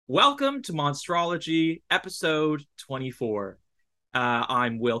Welcome to Monstrology, episode 24.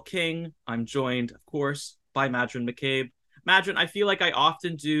 I'm Will King. I'm joined, of course, by Madron McCabe. Madron, I feel like I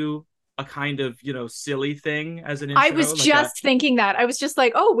often do a kind of, silly thing as an I intro. was just thinking that. I was just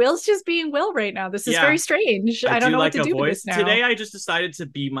like, oh, Will's just being Will right now. This is very Yeah, strange. I I don't do know what like to a do with voice. this now. Today, I just decided to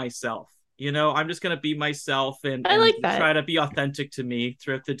be myself. I'm just going to be myself and, I and like that. try to be authentic to me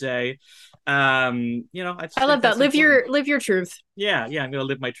throughout the day. I just I think love that. that's Live important. your truth. Yeah, I'm gonna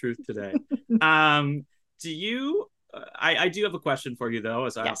live my truth today. Um, do you? I do have a question for you though,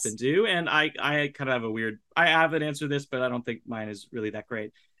 as I often Yes. do, and I kind of have a weird. I have an answer to this, but I don't think mine is really that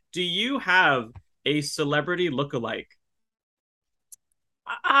great. Do you have a celebrity lookalike?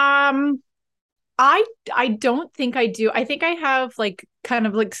 Um, I don't think I do. I think I have like kind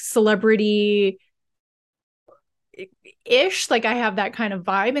of like celebrity ish. Like I have that kind of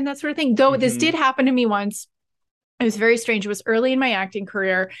vibe and that sort of thing. Though this Mm-hmm. did happen to me once. It was very strange. It was early in my acting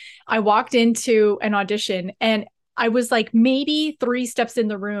career. I walked into an audition and I was like maybe three steps in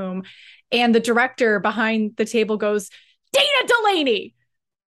the room, and the director behind the table goes, Dana Delaney.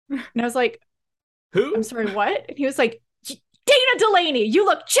 And I was like, I'm Who? sorry, what? And he was like, Dana Delaney, you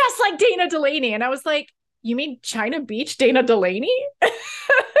look just like Dana Delaney. And I was like, you mean China Beach Dana Delaney?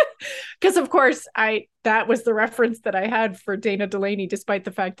 Because of course that was the reference that I had for Dana Delaney, despite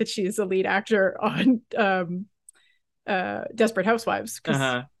the fact that she is a lead actor on Desperate Housewives. Uh Because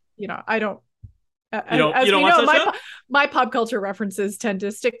huh. I don't, You as don't we watch know, that show? my pop culture references tend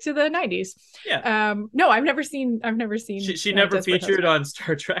to stick to the 90s. Yeah. No, I've never seen She never Desperate featured Housewives. on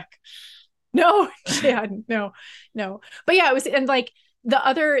Star Trek. No, she hadn't. No, no. But yeah, it was, and like the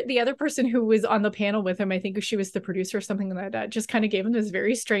other person who was on the panel with him, I think she was the producer or something like that, just kind of gave him this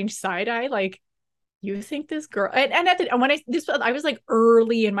very strange side eye, like, you think this girl, and at the when I was like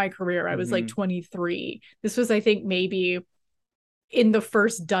early in my career. I was like Mm-hmm. 23. This was, I think, maybe in the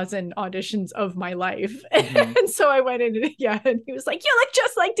first dozen auditions of my life. Mm-hmm. And so I went in, and yeah, and he was like, you look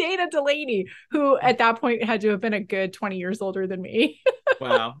just like Dana Delaney, who at that point had to have been a good 20 years older than me.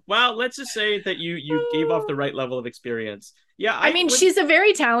 Wow. Well, let's just say that you gave off the right level of experience. Yeah, I I mean, would. she's a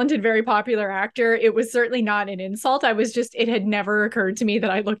very talented, very popular actor. It was certainly not an insult. I was just, it had never occurred to me that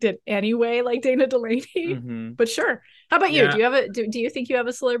I looked at anyway like Dana Delaney. Mm-hmm. But sure. How about you? Do Yeah. you have do you think you have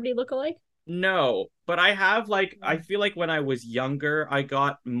a celebrity lookalike? No, but I have like I feel like when I was younger, I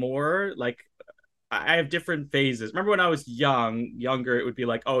got more like I have different phases. Remember when I was younger, it would be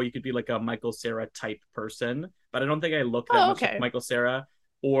like, oh, you could be like a Michael Cera type person, but I don't think I look that Oh, much like okay. Michael Cera.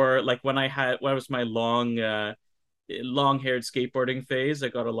 Or like when I was my long-haired skateboarding phase, I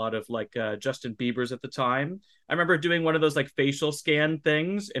got a lot of like Justin Bieber's at the time. I remember doing one of those like facial scan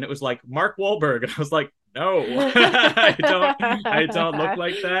things, and it was like Mark Wahlberg, and I was like, no, I don't look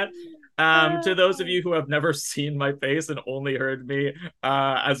like that. To those of you who have never seen my face and only heard me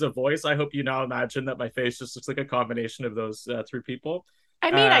as a voice, I hope you now imagine that my face just looks like a combination of those three people. I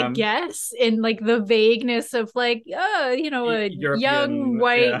mean, I Um, guess in like the vagueness of like, a young European,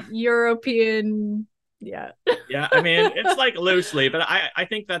 white yeah, European. Yeah. yeah. I mean, it's like loosely, but I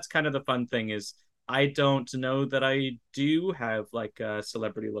think that's kind of the fun thing is I don't know that I do have like a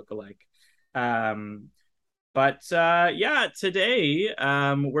celebrity lookalike. Um, But yeah, today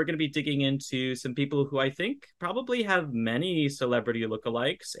we're going to be digging into some people who I think probably have many celebrity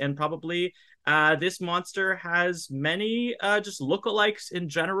lookalikes, and probably this monster has many just lookalikes in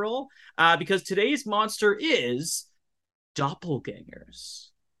general, because today's monster is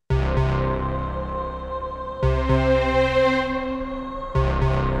doppelgangers.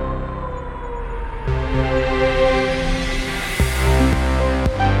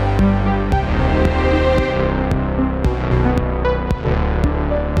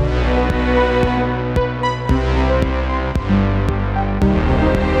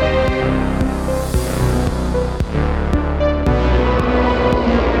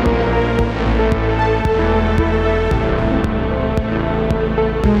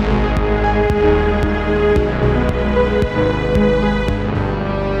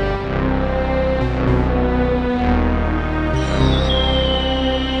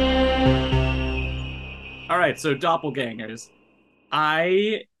 All right, so doppelgangers.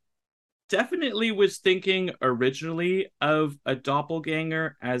 I definitely was thinking originally of a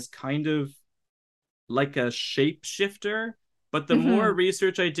doppelganger as kind of like a shapeshifter, but the more Mhm.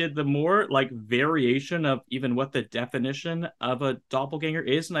 research I did, the more like variation of even what the definition of a doppelganger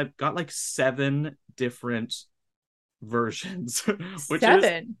is, and I've got like seven different versions, which is,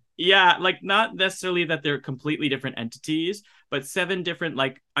 Seven. yeah, like not necessarily that they're completely different entities, but seven different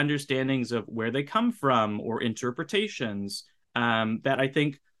like understandings of where they come from or interpretations that I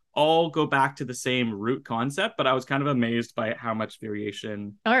think all go back to the same root concept, but I was kind of amazed by how much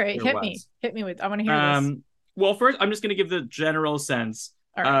variation All right, there was. hit me with. I want to hear this. Well, first, I'm just going to give the general sense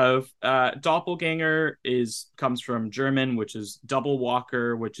All right. of doppelganger comes from German, which is double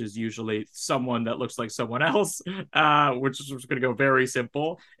walker, which is usually someone that looks like someone else, which is going to go very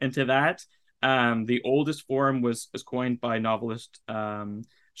simple into that. The oldest form was coined by novelist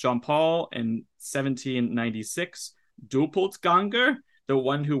Jean Paul in 1796. Doppelganger, the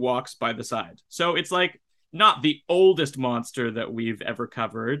one who walks by the side. So it's like not the oldest monster that we've ever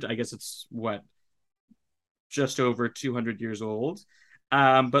covered. I guess it's what, just over 200 years old.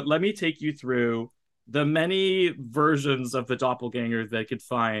 But let me take you through the many versions of the doppelganger that I could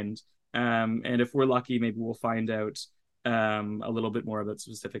find. And if we're lucky, maybe we'll find out a little bit more about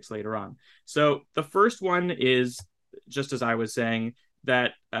specifics later on. So the first one is, just as I was saying,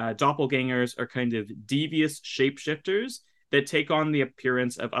 that doppelgangers are kind of devious shapeshifters that take on the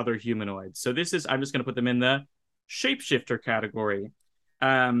appearance of other humanoids. So this is, I'm just going to put them in the shapeshifter category.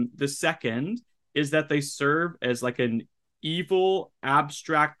 The second is that they serve as like an evil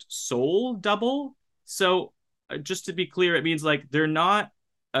abstract soul double. So just to be clear, it means like they're not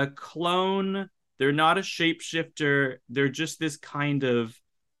a clone, they're not a shapeshifter, they're just this kind of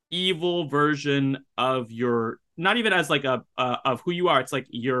evil version of your, not even as like a of who you are, it's like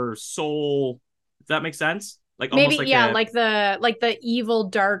your soul. Does that make sense? Like Maybe almost like yeah, a, like the evil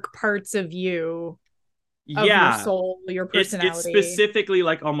dark parts of you, of your yeah, soul, your it's personality. specifically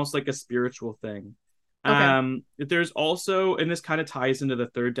like almost like a spiritual thing. Okay. There's also, and this kind of ties into the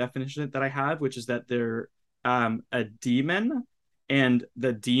third definition that I have, which is that they're a demon, and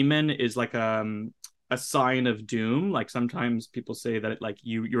the demon is like a sign of doom. Like sometimes people say that like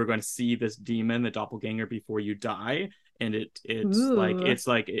you're going to see this demon, the doppelganger, before you die, and Ooh.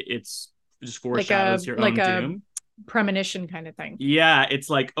 it's just Like foreshadows your own a doom. premonition kind of thing. Yeah, it's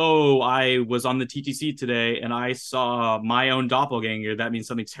like, oh, I was on the TTC today and I saw my own doppelganger. That means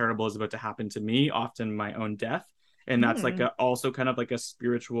something terrible is about to happen to me, often my own death. And that's like Hmm. also kind of like a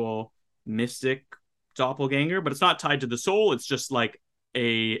spiritual mystic doppelganger, but it's not tied to the soul. It's just like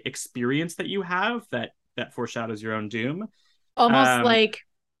a experience that you have that foreshadows your own doom. Almost Um, like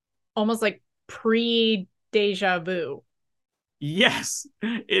almost like pre deja vu. yes,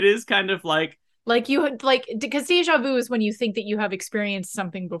 it is kind of Like you like because deja vu is when you think that you have experienced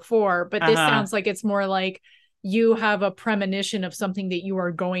something before, but this uh sounds like it's more like you have a premonition of something that you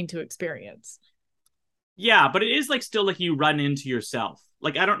are going to experience. yeah, but it is like still like you run into yourself.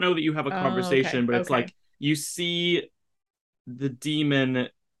 Like I don't know that you have a Oh, okay. conversation, but it's Okay. like you see the demon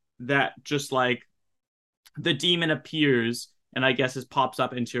that just like the demon appears and I guess it pops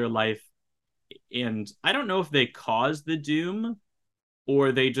up into your life, and I don't know if they cause the doom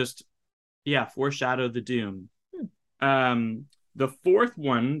or they just foreshadow the doom. Hmm. The fourth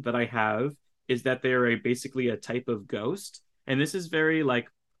one that I have is that they're basically a type of ghost, and this is very like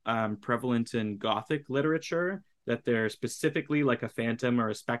prevalent in Gothic literature. That they're specifically like a phantom or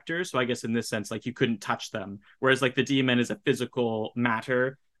a specter. So I guess in this sense, like you couldn't touch them, whereas like the demon is a physical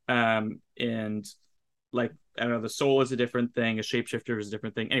matter, and like I don't know, the soul is a different thing, a shapeshifter is a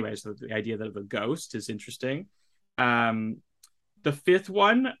different thing. Anyway, so the idea that of a ghost is interesting. Um, the fifth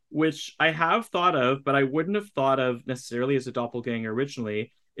one, which I have thought of, but I wouldn't have thought of necessarily as a doppelganger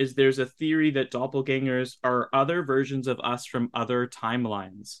originally, is there's a theory that doppelgangers are other versions of us from other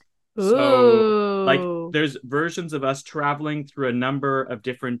timelines. So, like, Ooh. there's versions of us traveling through a number of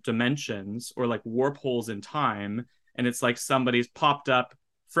different dimensions or like warp holes in time. And it's like somebody's popped up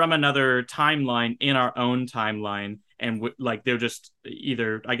from another timeline in our own timeline. And like they're just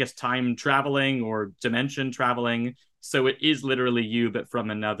either, I guess, time traveling or dimension traveling, so it is literally you, but from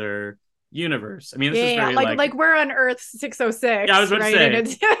another universe. I mean, this is Yeah, very like, like we're on Earth yeah, I was 606, about to right? And say,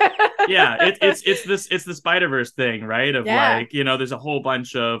 it's yeah, it's the Spider Verse thing, right? Of yeah. like, there's a whole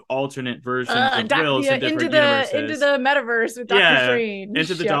bunch of alternate versions of Wills Yeah, in different into universes. the metaverse with Doctor Yeah,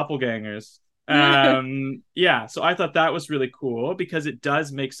 into Strange. the Yep. doppelgangers. Yeah, so I thought that was really cool because it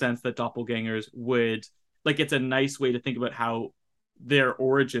does make sense that doppelgangers would like it's a nice way to think about how their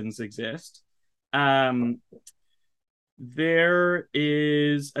origins exist. Um, there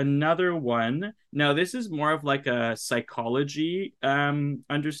is another one. Now, this is more of like a psychology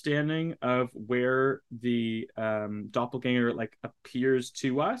understanding of where the doppelganger like appears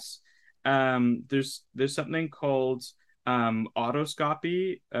to us. There's something called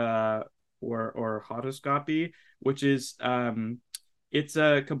autoscopy or hotoscopy, which is it's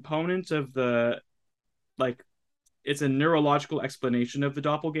a component of the like it's a neurological explanation of the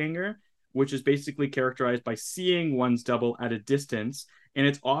doppelganger, which is basically characterized by seeing one's double at a distance, and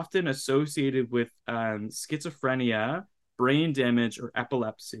it's often associated with schizophrenia brain damage or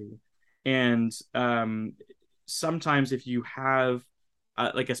epilepsy. And sometimes if you have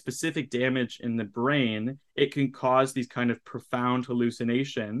like a specific damage in the brain, it can cause these kind of profound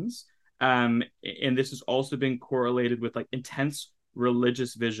hallucinations. And this has also been correlated with like intense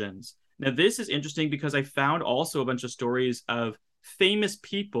religious visions. Now, this is interesting because I found also a bunch of stories of famous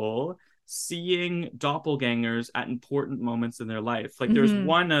people seeing doppelgangers at important moments in their life. Like there's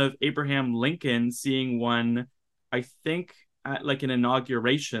one of Abraham Lincoln seeing one, I think, at like an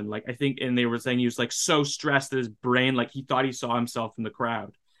inauguration. Like I think, and they were saying he was like so stressed that his brain, like he thought he saw himself in the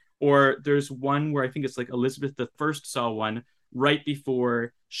crowd. Or there's one where I think it's like Elizabeth the First saw one right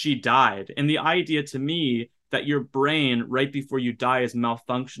before she died. And the idea to me that your brain right before you die is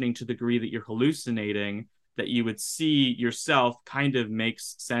malfunctioning to the degree that you're hallucinating, that you would see yourself, kind of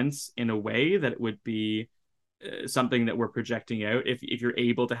makes sense in a way that it would be something that we're projecting out. If you're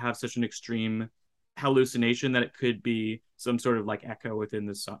able to have such an extreme hallucination, that it could be some sort of like echo within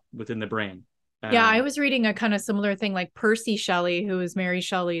the brain. Yeah, I was reading a kind of similar thing, like Percy Shelley, who was Mary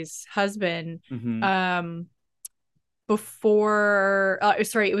Shelley's husband. Before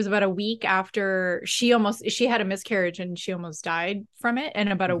it was about a week after she had a miscarriage and she almost died from it, and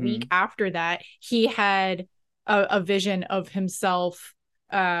about a week after that he had a vision of himself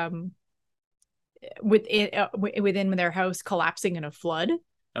within their house collapsing in a flood.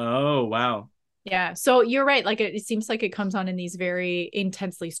 Oh wow. Yeah, so you're right, like it seems like it comes on in these very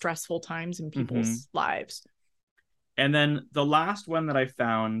intensely stressful times in people's lives. And then the last one that I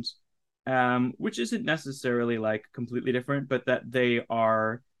found, which isn't necessarily like completely different, but that they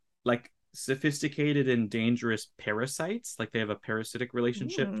are like sophisticated and dangerous parasites. Like they have a parasitic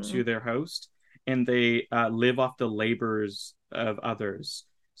relationship to their host, and they live off the labors of others.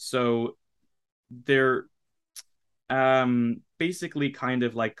 So they're basically kind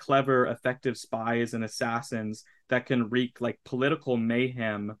of like clever, effective spies and assassins that can wreak like political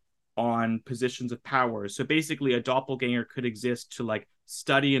mayhem on positions of power. So basically a doppelganger could exist to like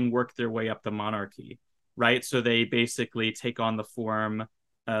study and work their way up the monarchy, right? So they basically take on the form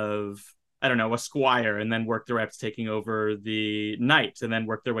of, I don't know, a squire, and then work their way up to taking over the knight, and then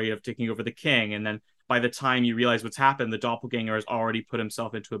work their way up taking over the king. And then by the time you realize what's happened, the doppelganger has already put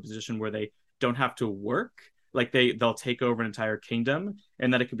himself into a position where they don't have to work. Like they'll take over an entire kingdom,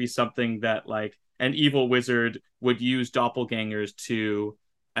 and that it could be something that like an evil wizard would use doppelgangers to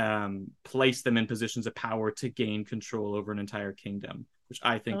place them in positions of power to gain control over an entire kingdom, which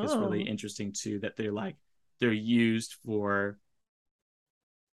I think is really interesting too, that they're used for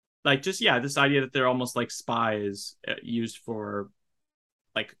like just this idea that they're almost like spies used for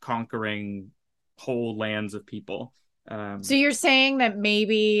like conquering whole lands of people. So you're saying that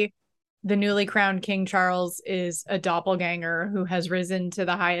maybe the newly crowned King Charles is a doppelganger who has risen to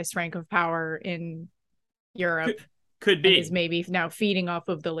the highest rank of power in Europe. Could be. And is maybe now feeding off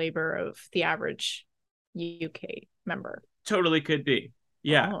of the labor of the average UK member. Totally could be.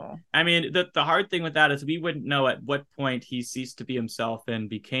 Yeah. Oh. I mean, the hard thing with that is we wouldn't know at what point he ceased to be himself and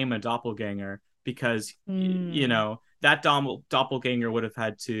became a doppelganger, because, you know, that doppelganger would have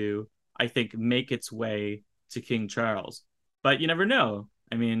had to, I think, make its way to King Charles. But you never know.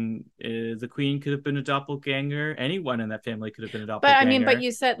 I mean, the queen could have been a doppelganger. Anyone in that family could have been a doppelganger. But I mean, but you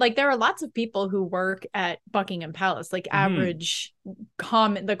said like there are lots of people who work at Buckingham Palace, like average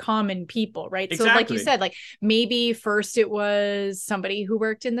common people, right? Exactly. So like you said, like maybe first it was somebody who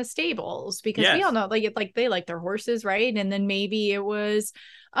worked in the stables, because we all know like they like their horses, right? And then maybe it was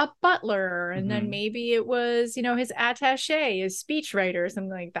a butler, and then maybe it was, you know, his attaché, his speechwriter,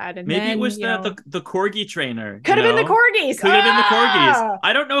 something like that. And maybe then, it was the corgi trainer. Could have been the corgis. Could have been the corgis.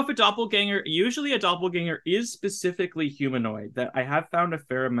 I don't know if a doppelganger. Usually, a doppelganger is specifically humanoid. That I have found a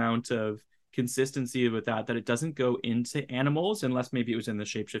fair amount of consistency with that it doesn't go into animals unless maybe it was in the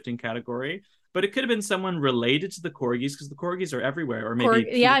shape-shifting category. But it could have been someone related to the corgis, because the corgis are everywhere. Or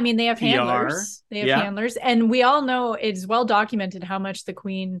maybe I mean, they have handlers. They have handlers, and we all know it's well documented how much the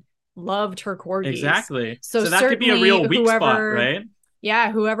queen loved her corgis. Exactly. So that could be a real weak spot, right?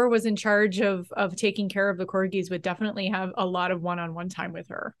 Yeah, whoever was in charge of taking care of the corgis would definitely have a lot of one-on-one time with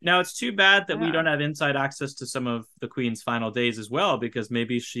her. Now, it's too bad that we don't have inside access to some of the queen's final days as well, because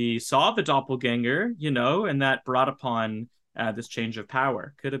maybe she saw the doppelganger, you know, and that brought upon this change of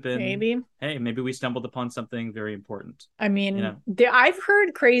power. Could have been maybe we stumbled upon something very important. I mean, you know? I've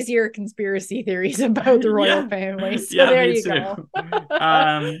heard crazier conspiracy theories about the royal family, so there you go.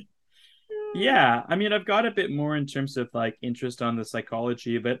 Yeah, I mean, I've got a bit more in terms of like interest on the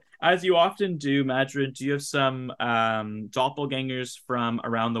psychology, but as you often do, Madrid, do you have some doppelgangers from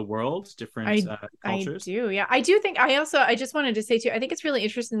around the world, different I cultures? do. Yeah. I do think I just wanted to say too, I think it's really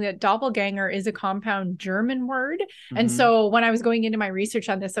interesting that doppelganger is a compound German word. And Mm-hmm. so when I was going into my research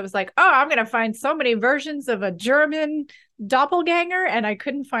on this, I was like, oh, I'm going to find so many versions of a German doppelganger. And I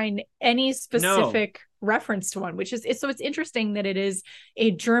couldn't find any No. specific reference to one, which is so it's interesting that it is a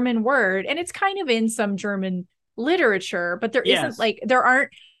German word and it's kind of in some German literature, but there isn't Yes. like, there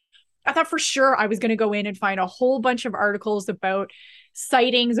aren't I thought for sure I was going to go in and find a whole bunch of articles about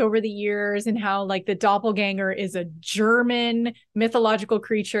sightings over the years and how like the doppelganger is a German mythological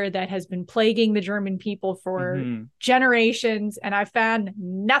creature that has been plaguing the German people for Mm-hmm. generations. And I found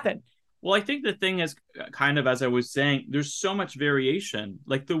nothing. Well, I think the thing is kind of as I was saying, there's so much variation.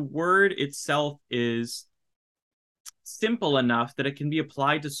 Like the word itself is simple enough that it can be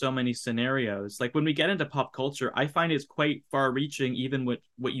applied to so many scenarios. Like when we get into pop culture, I find it's quite far reaching, even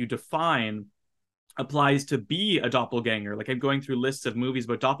what you define applies to be a doppelganger. Like I'm going through lists of movies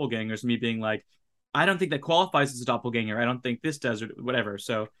about doppelgangers, me being like, I don't think that qualifies as a doppelganger. I don't think this does or whatever.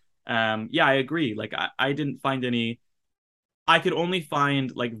 So yeah, I agree. Like I didn't find any I could only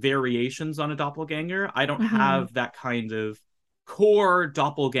find like variations on a doppelganger. I don't Mm-hmm. have that kind of core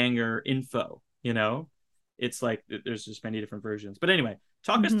doppelganger info, you know? It's like there's just many different versions. But anyway,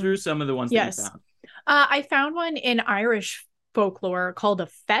 talk us Mm-hmm. through some of the ones that you Yes. found. I found one in Irish folklore called a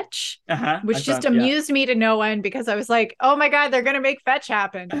fetch, Uh-huh. I which just found yeah. amused me to no end because I was like, oh my God, they're going to make fetch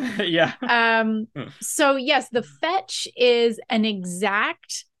happen. Yeah. Um, so yes, the fetch is an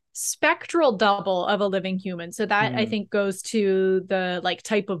exact spectral double of a living human. So that I Mm-hmm. think goes to the like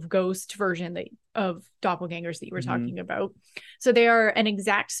type of ghost version that of doppelgangers that you were Mm-hmm. talking about. So they are an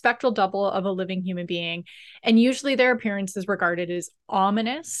exact spectral double of a living human being. And usually their appearance is regarded as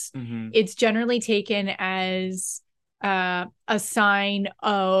ominous. Mm-hmm. It's generally taken as a sign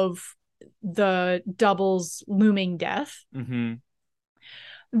of the double's looming death. Mm-hmm.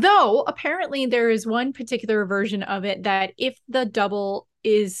 Though apparently there is one particular version of it that if the double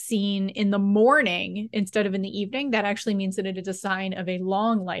is seen in the morning instead of in the evening, that actually means that it is a sign of a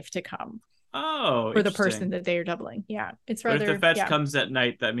long life to come Oh, for the person interesting. that they are doubling. Yeah, it's But if the rather, fetch yeah, comes at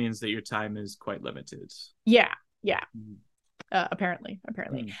night, that means that your time is quite limited. yeah, yeah. Mm-hmm. Apparently.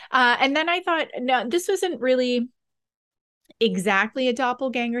 And then I thought, no, this wasn't really exactly a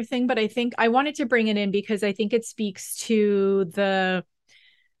doppelganger thing, but I think I wanted to bring it in because I think it speaks to the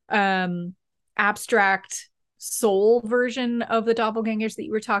um abstract soul version of the doppelgangers that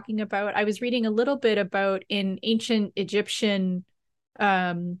you were talking about. I was reading a little bit about in ancient Egyptian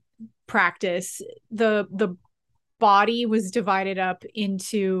um practice, the body was divided up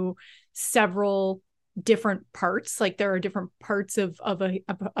into several different parts. Like there are different parts of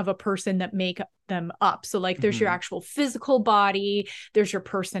a person that make them up. So like there's your Mm-hmm. actual physical body, there's your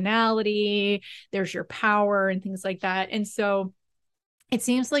personality, there's your power and things like that. And so it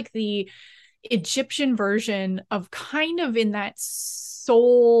seems like the Egyptian version of kind of in that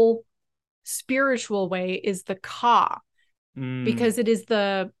soul spiritual way is the Ka, Mm-hmm. because it is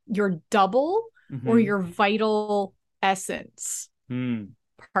the your double or Mm-hmm. your vital essence Mm-hmm.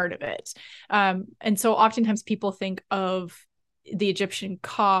 part of it. And so oftentimes people think of the Egyptian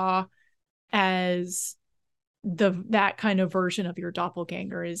Ka as the that kind of version of your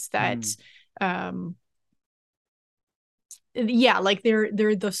doppelganger is that um yeah, like they're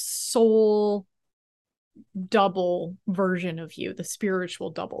the soul double version of you, the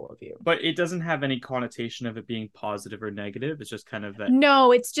spiritual double of you. But it doesn't have any connotation of it being positive or negative. It's just kind of that.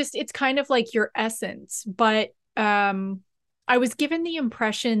 No, it's kind of like your essence, but I was given the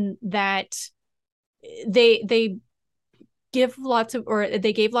impression that they give lots of or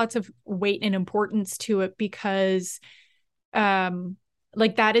they gave lots of weight and importance to it because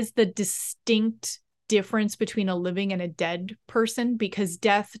like that is the distinct difference between a living and a dead person, because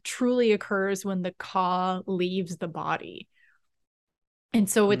death truly occurs when the Ka leaves the body. And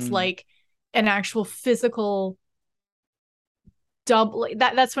so it's Mm, like an actual physical double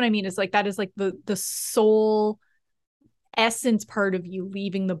that's what I mean is like that is like the soul essence part of you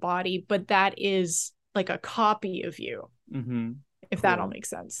leaving the body, but that is like a copy of you, mm-hmm. if that all Cool. makes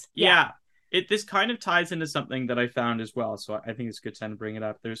sense. Yeah. Yeah. This kind of ties into something that I found as well. So I think it's a good time to bring it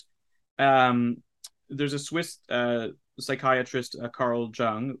up. Um there's a Swiss psychiatrist, Carl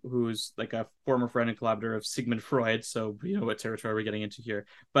Jung, who's like a former friend and collaborator of Sigmund Freud. So you know what territory we're getting into here.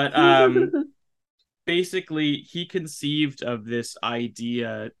 But basically he conceived of this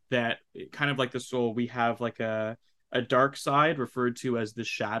idea that kind of like the soul, we have like a dark side referred to as the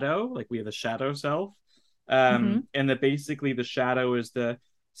shadow, like we have a shadow self, Mm-hmm. and that basically the shadow is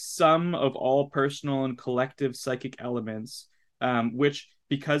sum of all personal and collective psychic elements, which,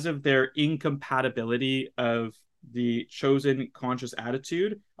 because of their incompatibility of the chosen conscious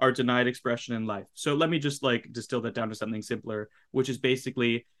attitude, are denied expression in life. So let me just like distill that down to something simpler, which is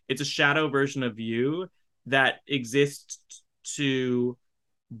basically it's a shadow version of you that exists to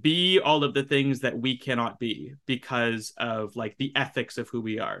be all of the things that we cannot be because of like the ethics of who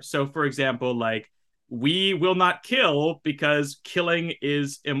we are. So for example, like we will not kill because killing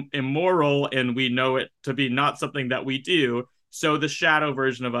is immoral and we know it to be not something that we do. So the shadow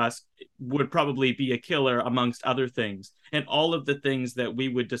version of us would probably be a killer amongst other things. And all of the things that we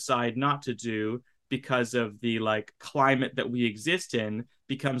would decide not to do because of the like climate that we exist in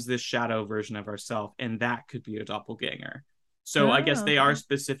becomes this shadow version of ourselves. And that could be a doppelganger. So I guess Oh, they are okay.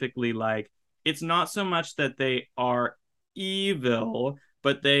 specifically like, it's not so much that they are evil,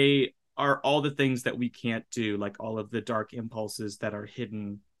 but they are all the things that we can't do, like all of the dark impulses that are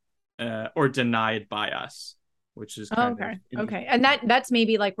hidden or denied by us, which is Oh, kind of okay. Okay. interesting. And that's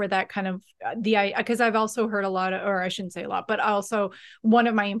maybe like where that kind of the because I've also heard a lot of, or I shouldn't say a lot, but also one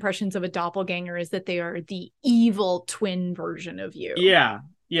of my impressions of a doppelganger is that they are the evil twin version of you. Yeah,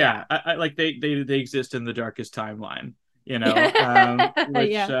 yeah. Yeah. I like they exist in the darkest timeline, which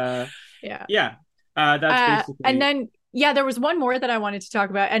Yeah. Yeah. yeah, that's And basically then, yeah, there was one more that I wanted to talk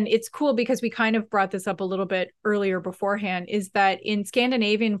about. And it's cool because we kind of brought this up a little bit earlier beforehand is that in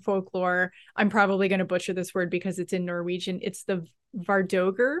Scandinavian folklore, I'm probably going to butcher this word because it's in Norwegian, it's the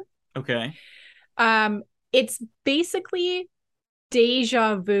Vardoger. okay. Um, it's basically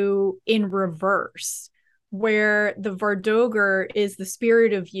deja vu in reverse, where the Vardoger is the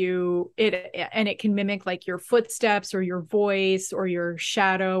spirit of you, and it can mimic like your footsteps or your voice or your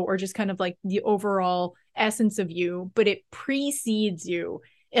shadow or just kind of like the overall essence of you, but it precedes you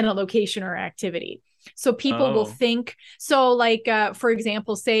in a location or activity. So people will Oh, think, so like for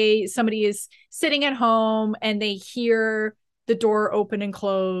example, say somebody is sitting at home and they hear the door open and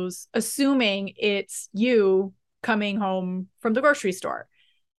close, assuming it's you coming home from the grocery store.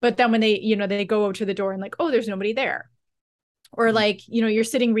 But then when they go over to the door and like, oh, there's nobody there. Or mm. like, you're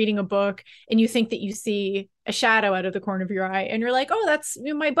sitting reading a book and you think that you see a shadow out of the corner of your eye and you're like, oh, that's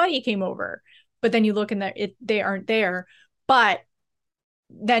my buddy came over. But then you look and they aren't there. But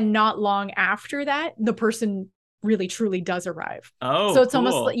then not long after that, the person really truly does arrive. Oh, So it's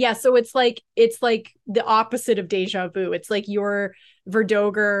almost like, cool. yeah, so it's like the opposite of deja vu. It's like your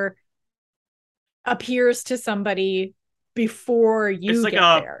Verdoger appears to somebody before It's you like get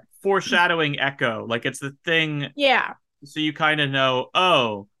a there. foreshadowing echo. Like it's the thing, Yeah. so you kind of know,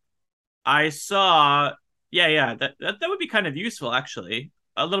 oh, I saw. Yeah, yeah, that would be kind of useful actually.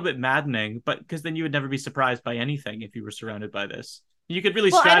 A little bit maddening, but because then you would never be surprised by anything if you were surrounded by this. You could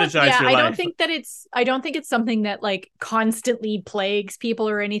really Well, strategize your I don't life. think that I don't think it's something that like constantly plagues people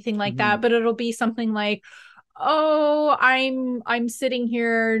or anything like that, Mhm. but it'll be something like, oh, I'm sitting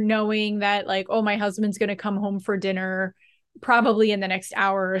here knowing that like, oh, my husband's going to come home for dinner probably in the next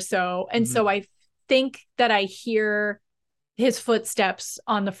hour or so. And so Mhm. I think that I hear his footsteps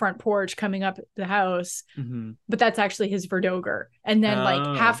on the front porch coming up the house, Mhm. but that's actually his Verdoger. And then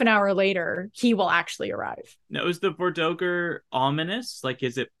like half Oh. an hour later, he will actually arrive. Now, is the Vordoger ominous? Like,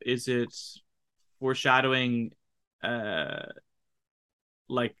 is it foreshadowing, uh,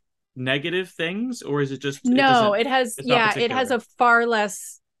 like negative things, or is it just it No, doesn't? it has, It's not yeah, it has particular. a far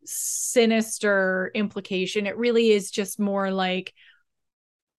less sinister implication. It really is just more like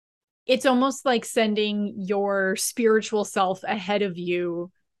it's almost like sending your spiritual self ahead of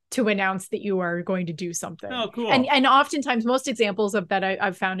you to announce that you are going to do something. Oh, And cool. and oftentimes most examples of that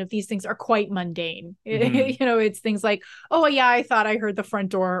I've found of these things are quite mundane. Hmm. It's things like, oh yeah, I thought I heard the front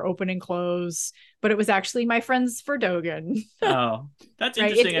door open and close, but it was actually my friend's Verdogen. Oh, that's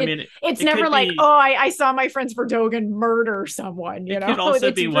Right. interesting. I mean, It's it never could like, be. oh, I saw my friend's Verdogen murder someone, It could also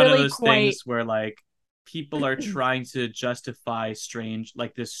It's be one of really those quite things where like people are trying to justify strange,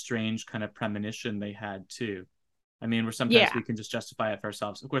 like this strange kind of premonition they had too. I mean, where sometimes yeah. we can just justify it for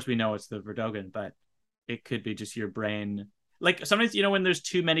ourselves. Of course, we know it's the Verdogen, but it could be just your brain. Like sometimes, when there's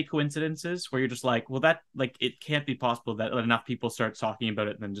too many coincidences, where you're just like, well, that like it can't be possible that enough people start talking about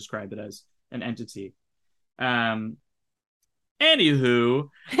it and then describe it as an entity. Um, Anywho,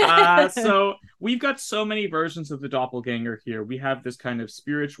 so we've got so many versions of the doppelganger here. We have this kind of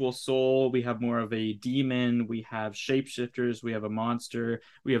spiritual soul, we have more of a demon, we have shapeshifters, we have a monster,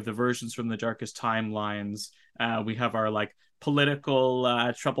 we have the versions from the darkest timelines, we have our like political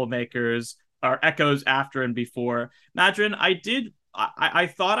troublemakers, our echoes after and before. Madrin, I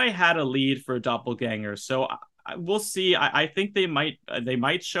thought I had a lead for a doppelganger, so we'll see. I think they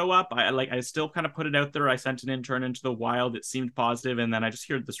might show up. I still kind of put it out there. I sent an intern into the wild. It seemed positive, and then I just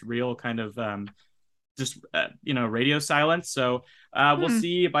heard this real kind of just radio silence. So we'll Hmm.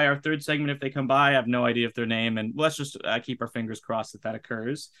 see by our third segment if they come by. I have no idea if their name, and let's just keep our fingers crossed that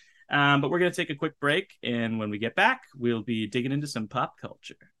occurs. But we're gonna take a quick break, and when we get back, we'll be digging into some pop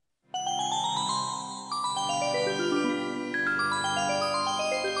culture.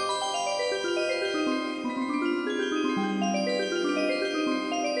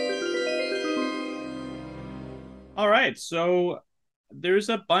 All right, so there's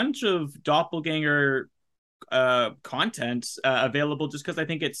a bunch of doppelganger content available just because I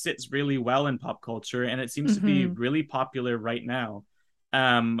think it sits really well in pop culture and it seems to be Hmm. really popular right now.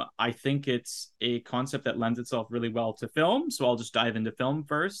 I think it's a concept that lends itself really well to film, so I'll just dive into film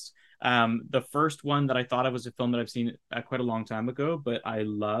first. The first one that I thought of was a film that I've seen quite a long time ago, but I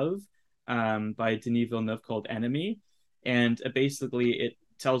love, by Denis Villeneuve, called Enemy, and basically it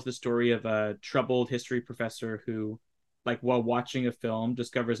tells the story of a troubled history professor who, like, while watching a film,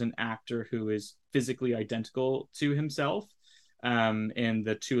 discovers an actor who is physically identical to himself. And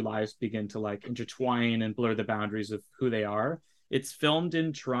the two lives begin to like intertwine and blur the boundaries of who they are. It's filmed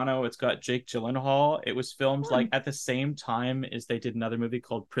in Toronto. It's got Jake Gyllenhaal. It was filmed Hmm. like at the same time as they did another movie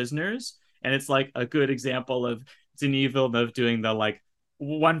called Prisoners, and it's like a good example of Denis Villeneuve doing the like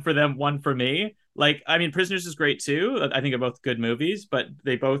one for them, one for me. Like, I mean, Prisoners is great too. I think they're both good movies, but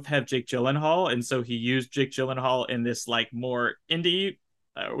they both have Jake Gyllenhaal, and so he used Jake Gyllenhaal in this like more indie,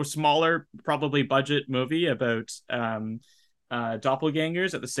 smaller, probably budget movie about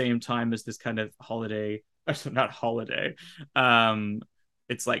doppelgangers at the same time as this kind of holiday, not holiday. Um,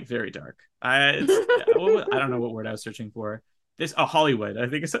 it's like very dark. I don't know what word I was searching for. This Hollywood. I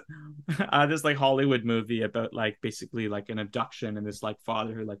think it's this like Hollywood movie about like basically like an abduction and this like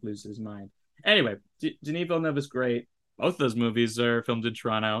father who like loses his mind. Anyway, Denis Villeneuve is great. Both of those movies are filmed in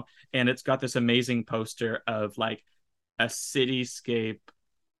Toronto, and it's got this amazing poster of like a cityscape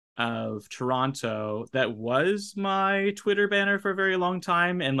of Toronto that was my Twitter banner for a very long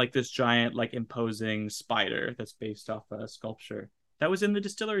time, and like this giant, like imposing spider that's based off a sculpture that was in the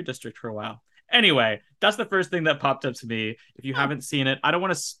Distillery District for a while. Anyway, that's the first thing that popped up to me. If you haven't seen it, I don't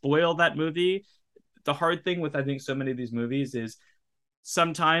want to spoil that movie. The hard thing with I think so many of these movies is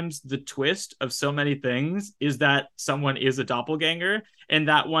sometimes the twist of so many things is that someone is a doppelganger, and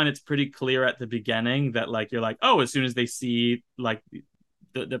that one it's pretty clear at the beginning that like you're like, oh, as soon as they see like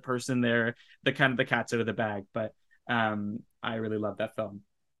the person there, the kind of the cat's out of the bag. But I really love that film.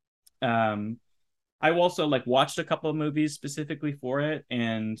 um I also like watched a couple of movies specifically for it,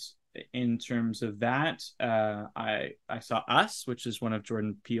 and in terms of that, I saw Us, which is one of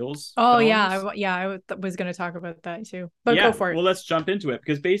Jordan Peele's Oh yeah, films. was going to talk about that too, but go Yeah, for it. well, let's jump into it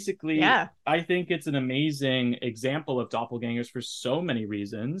because basically, Yeah. I think it's an amazing example of doppelgangers for so many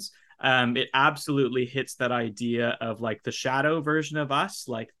reasons. It absolutely hits that idea of like the shadow version of us,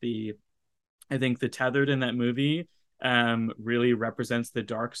 like I think the tethered in that movie really represents the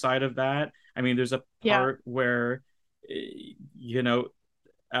dark side of that. I mean, there's a Yeah. part where, you know,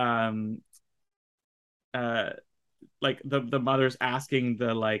 um, uh, like the mother's asking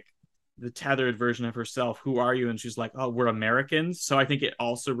the tethered version of herself, who are you? And she's like, oh, we're Americans. So I think it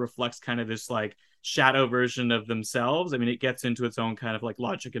also reflects kind of this like shadow version of themselves. I mean, it gets into its own kind of like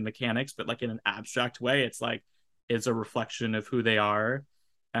logic and mechanics, but like in an abstract way, it's like it's a reflection of who they are.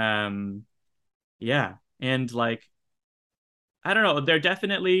 um yeah, and like, I don't know,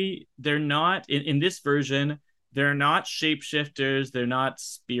 they're not in this version, they're not shapeshifters, they're not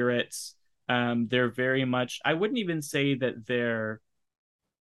spirits. They're very much, I wouldn't even say that they're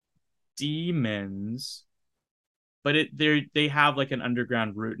demons, but they have like an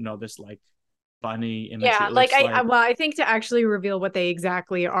underground root and all this like bunny imagery. Yeah, It like looks like, well, I think to actually reveal what they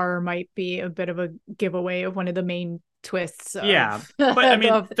exactly are might be a bit of a giveaway of one of the main twists of yeah, but I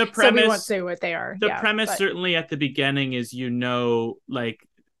mean of, so we won't say what they are. the Yeah, premise but certainly at the beginning is, like,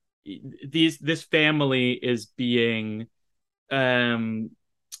 this family is being um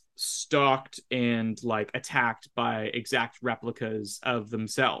stalked and like attacked by exact replicas of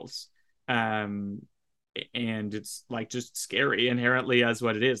themselves. um and it's like just scary inherently as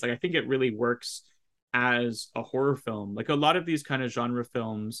what it is. Like, I think it really works as a horror film. Like, a lot of these kind of genre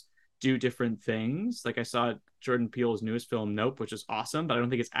films do different things. Like, I saw Jordan Peele's newest film Nope, which is awesome, but I don't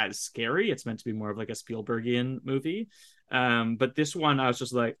think it's as scary. It's meant to be more of like a Spielbergian movie. But this one I was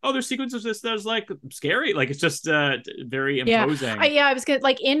just like, oh, there's sequences of this that's like scary. Like, it's just very yeah, imposing. I was gonna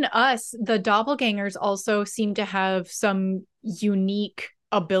like in Us, the doppelgangers also seem to have some unique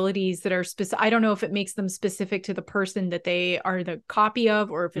abilities that are specific. I don't know if it makes them specific to the person that they are the copy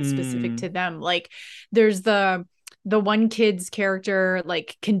of, or if it's specific to them. Like there's the one kid's character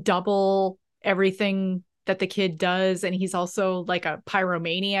like can double everything that the kid does, and he's also like a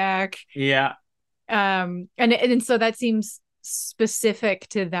pyromaniac. Yeah. And so that seems specific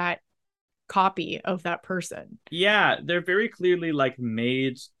to that copy of that person. Yeah, they're very clearly like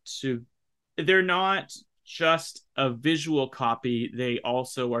made to, they're not just a visual copy, they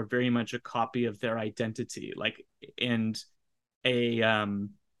also are very much a copy of their identity, and a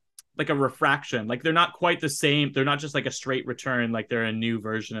like a refraction. Like they're not quite the same, they're not just like a straight return, like they're a new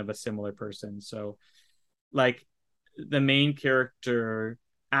version of a similar person. So like the main character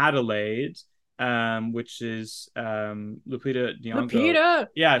Adelaide, which is Lupita Nyong'o. Lupita.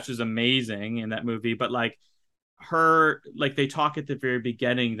 Yeah, she's amazing in that movie. But like her, like they talk at the very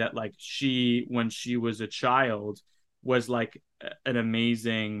beginning that like she, when she was a child, was like an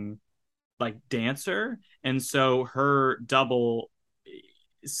amazing like dancer, and so her double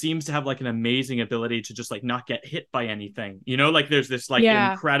seems to have like an amazing ability to just like not get hit by anything, like there's this like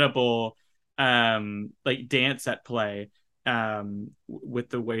Yeah. incredible like dance at play with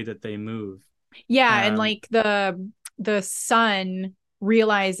the way that they move. Yeah, and um like the son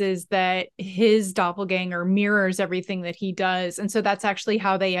realizes that his doppelganger mirrors everything that he does, and so that's actually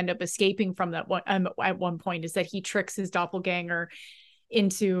how they end up escaping from that one at one point, is that he tricks his doppelganger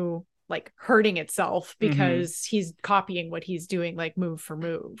into like hurting itself mm-hmm, because he's copying what he's doing, like move for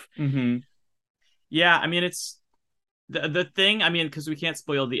move. mm-hmm. Yeah, I mean it's the thing, I mean, because we can't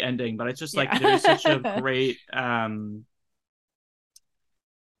spoil the ending, but it's just like there's such a Yeah. great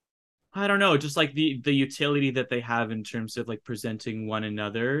I don't know, just like the utility that they have in terms of like presenting one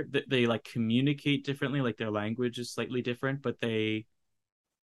another, that they like communicate differently, like their language is slightly different, but they,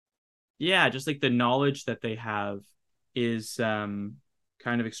 yeah, just like the knowledge that they have is kind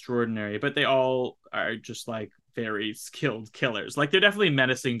of extraordinary. But they all are just like very skilled killers. Like they're definitely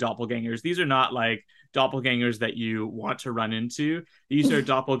menacing doppelgangers. These are not like doppelgangers that you want to run into. These are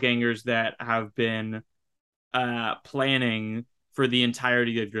doppelgangers that have been planning for the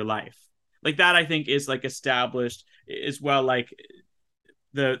entirety of your life. Like that I think is like established as well. Like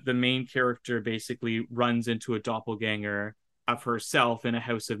the main character basically runs into a doppelganger of herself in a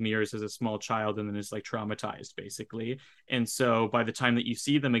house of mirrors as a small child, and then is like traumatized basically. And so by the time that you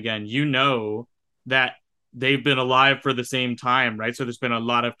see them again, that they've been alive for the same time, right? So there's been a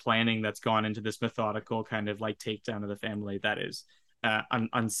lot of planning that's gone into this methodical kind of like takedown of the family that is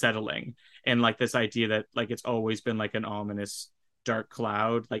unsettling. And like this idea that like it's always been like an ominous dark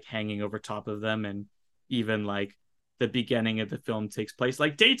cloud like hanging over top of them. And even like the beginning of the film takes place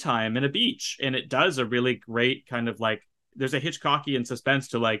like daytime in a beach, and it does a really great kind of like, there's a Hitchcockian suspense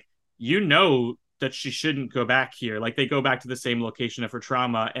to like, that she shouldn't go back here. Like they go back to the same location of her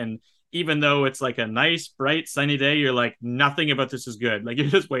trauma, and even though it's like a nice bright sunny day, you're like, nothing about this is good. Like you're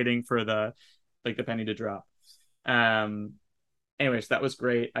just waiting for the penny to drop. um Anyways, that was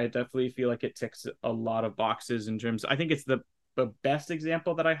great. I definitely feel like it ticks a lot of boxes in terms, I think it's the best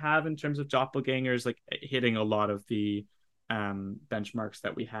example that I have in terms of doppelgangers, like hitting a lot of the benchmarks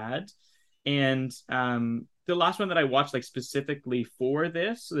that we had. And the last one that I watched like specifically for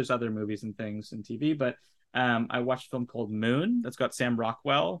this, so there's other movies and things and TV, but I watched a film called Moon that's got Sam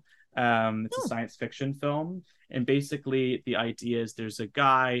Rockwell. It's a Oh. science fiction film, and basically the idea is there's a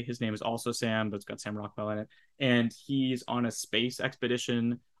guy, his name is also Sam, but it's got Sam Rockwell in it, and he's on a space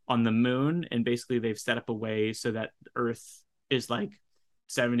expedition on the moon, and basically they've set up a way so that Earth is like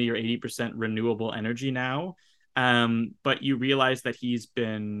 70 or 80% renewable energy now. But you realize that he's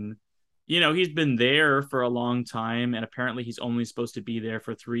been there for a long time, and apparently he's only supposed to be there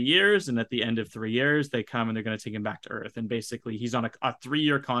for 3 years. And at the end of 3 years, they come and they're going to take him back to Earth. And basically, he's on a 3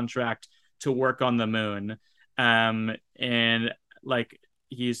 year contract to work on the moon. And like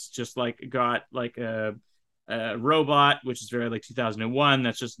he's just like got like a robot, which is very like 2001.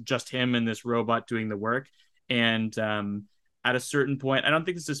 That's just him and this robot doing the work. And at a certain point, I don't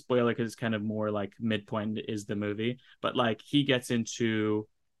think this is a spoiler because it's kind of more like midpoint is the movie, but like he gets into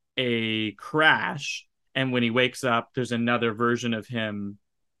a crash, and when he wakes up there's another version of him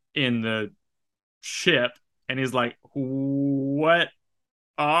in the ship, and he's like, what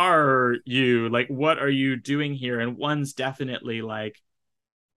are you, like what are you doing here? And one's definitely like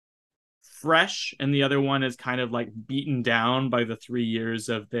fresh, and the other one is kind of like beaten down by the 3 years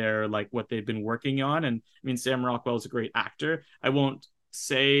of their like what they've been working on. And I mean, Sam Rockwell is a great actor. I won't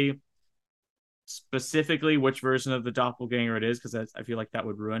say specifically which version of the doppelganger it is because I feel like that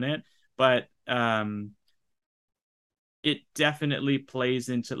would ruin it. But it definitely plays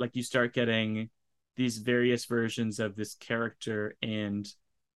into like you start getting these various versions of this character, and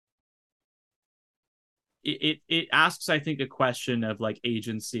it asks, I think, a question of like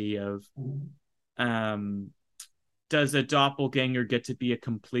agency of um does a doppelganger get to be a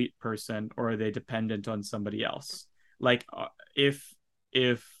complete person, or are they dependent on somebody else? Like if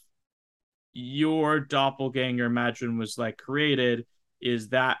your doppelganger, imagine, was like created, is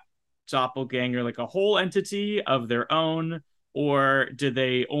that doppelganger like a whole entity of their own, or did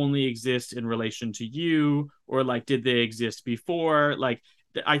they only exist in relation to you, or like did they exist before? Like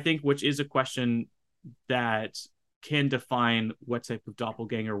I think, which is a question that can define what type of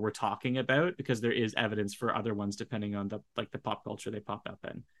doppelganger we're talking about, because there is evidence for other ones depending on the pop culture they pop up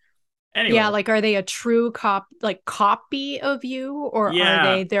in. Yeah, Anyway, like are they a true copy of you, or are yeah,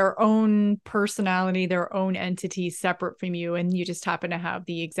 they their own personality, their own entity separate from you, and you just happen to have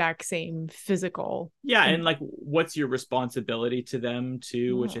the exact same physical yeah, and in like what's your responsibility to them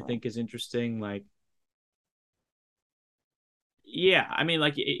too, which I oh. think is interesting. Like, yeah, I mean,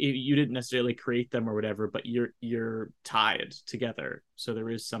 like you didn't necessarily create them or whatever, but you're tied together, so there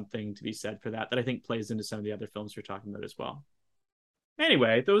is something to be said for that that I think plays into some of the other films you're talking about as well.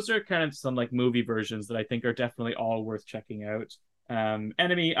 Anyway, those are kind of some like movie versions that I think are definitely all worth checking out.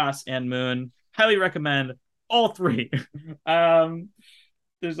 Enemy, Us, and Moon, highly recommend all three. um,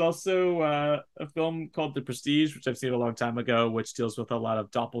 there's also a film called The Prestige, which I've seen a long time ago, which deals with a lot of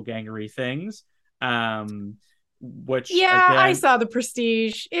doppelgangery things. Which Yeah, I again, saw The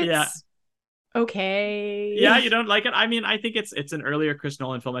Prestige. yeah, It's yeah, okay. you don't like it. I mean, I think it's an earlier Chris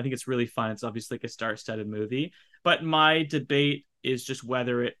Nolan film. I think it's really fun. It's obviously like a star-studded movie, but my debate is just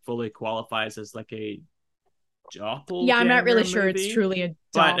whether it fully qualifies as like a Yeah, I'm not doppelganger really sure it's movie. truly a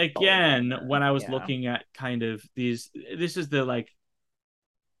But again, doppelganger. when I was Yeah. looking at kind of this is the like,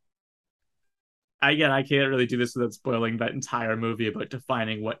 again, I can't really do this without spoiling that entire movie about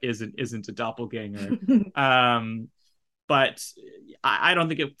defining what is and isn't a doppelganger. Um, but I don't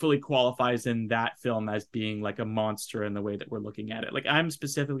think it fully qualifies in that film as being like a monster in the way that we're looking at it. Like I'm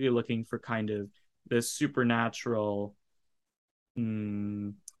specifically looking for kind of the supernatural,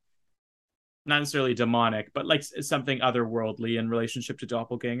 mm, not necessarily demonic, but like something otherworldly in relationship to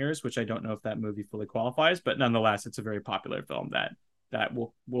doppelgangers, which I don't know if that movie fully qualifies, but nonetheless, it's a very popular film that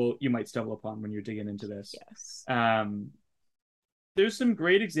will you might stumble upon when you're digging into this. Yes. Um, there's some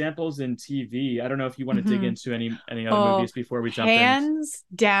great examples in TV. I don't know if you want to dig Hmm. into any other Oh, movies before we jump in. hands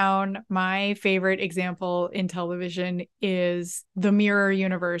down, my favorite example in television is the mirror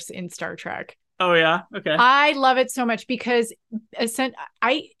universe in Star Trek. Oh yeah, okay. I love it so much because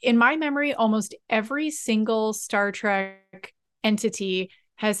in my memory, almost every single Star Trek entity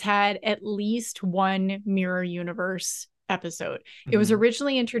has had at least one mirror universe episode. It was Mm-hmm.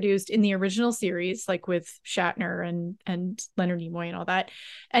 originally introduced in the original series, like with Shatner and Leonard Nimoy and all that.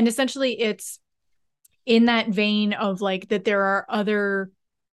 And essentially it's in that vein of like that there are other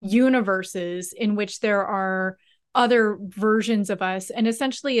universes in which there are other versions of us. And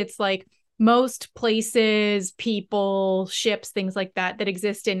essentially it's like most places, people, ships, things like that that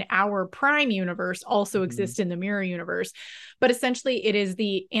exist in our prime universe also Mm-hmm. exist in the mirror universe. But essentially it is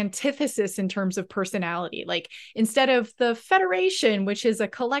the antithesis in terms of personality. Like instead of the Federation, which is a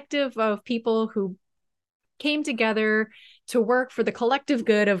collective of people who came together to work for the collective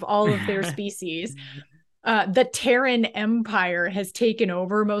good of all of their species, the Terran Empire has taken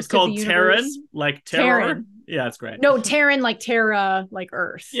over It's most of the called universe. Terran, like terror. Terran. Yeah, it's great. No, Terran like Terra, like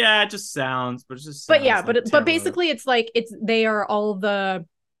Earth. Yeah, it just sounds, but it just But yeah, sounds like but terror. basically it's like it's they are all the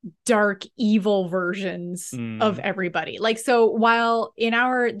dark evil versions of Mm. everybody. Like so while in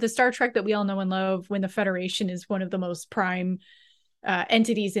our the Star Trek that we all know and love, when the Federation is one of the most prime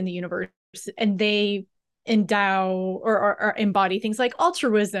entities in the universe, and they endow or embody things like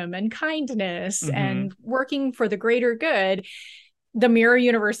altruism and kindness Mm-hmm. and working for the greater good. The mirror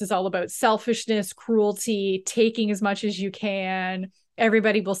universe is all about selfishness, cruelty, taking as much as you can.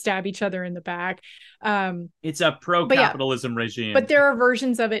 Everybody will stab each other in the back. It's a But yeah, pro-capitalism but regime. there are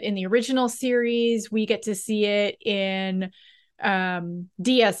versions of it in the original series. We get to see it in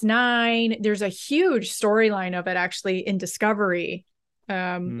DS9. There's a huge storyline of it actually in Discovery, in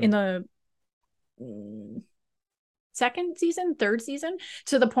Mm. the second season, third season,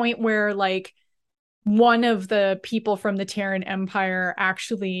 to the point where like one of the people from the Terran Empire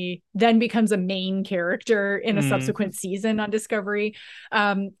actually then becomes a main character in a Mm. subsequent season on Discovery.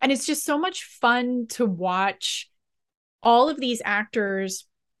 And it's just so much fun to watch all of these actors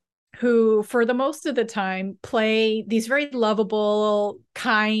who, for the most of the time, play these very lovable,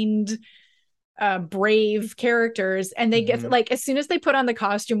 kind, brave characters, and they get Mm-hmm. like as soon as they put on the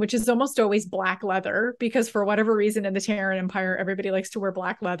costume, which is almost always black leather, because for whatever reason in the Terran Empire everybody likes to wear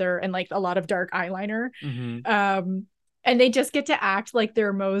black leather and like a lot of dark eyeliner, Mm-hmm. um and they just get to act like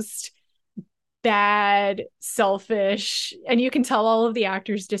their most bad, selfish, and you can tell all of the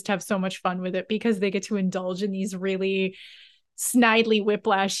actors just have so much fun with it because they get to indulge in these really snidely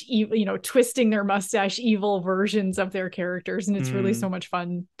whiplash, twisting their mustache evil versions of their characters, and it's really so much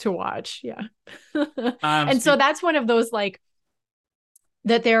fun to watch. Yeah. And so that's one of those, like,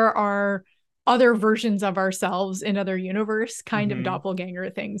 that there are other versions of ourselves in other universe kind of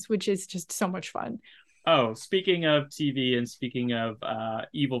doppelganger things, which is just so much fun. Oh, speaking of TV and speaking of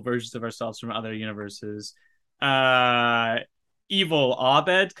evil versions of ourselves from other universes, evil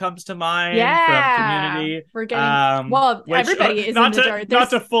Abed comes to mind from Community. We're getting Which, everybody is in the dark. Not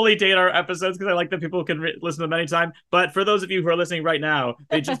to fully date our episodes because I like that people can listen to them anytime. But for those of you who are listening right now,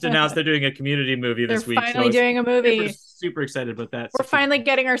 they just announced they're doing a Community movie this week. They're finally doing a movie. Super excited about that. We're finally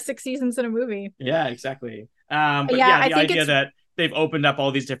getting our 6 seasons in a movie. Yeah, exactly. But yeah, the idea that they've opened up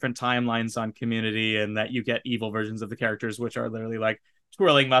all these different timelines on Community, and that you get evil versions of the characters, which are literally like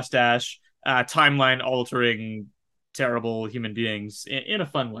twirling mustache, timeline altering, terrible human beings in a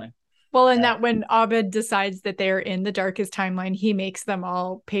fun way. Well, and that when Abed decides that they're in the darkest timeline, he makes them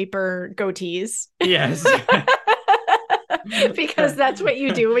all paper goatees. Yes. Because that's what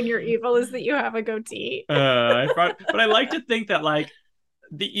you do when you're evil, is that you have a goatee. But I like to think that, like,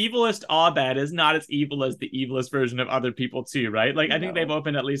 the evilest Abed is not as evil as the evilest version of other people too, right? Like, I think they've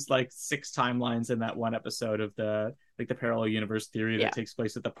opened at least like 6 timelines in that one episode of the parallel universe theory that takes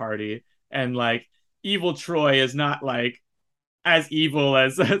place at the party. And like, evil Troy is not like as evil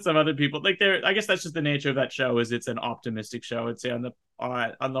as some other people. Like, I guess that's just the nature of that show, is it's an optimistic show, I'd say, on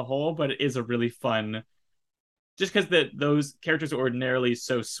the whole, but it is a really fun, just because those characters are ordinarily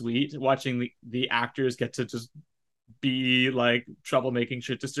so sweet, watching the actors get to just be like troublemaking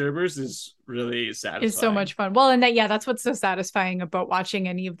shit disturbers is really satisfying. It's so much fun. Well, and that's what's so satisfying about watching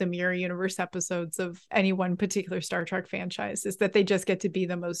any of the Mirror Universe episodes of any one particular Star Trek franchise, is that they just get to be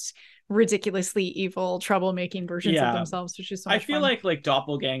the most ridiculously evil, troublemaking versions of themselves, which is so much I feel fun. like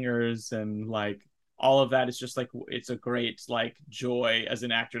doppelgangers and like all of that is just like, it's a great like joy as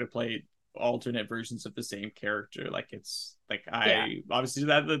an actor to play alternate versions of the same character. Like, it's like, obviously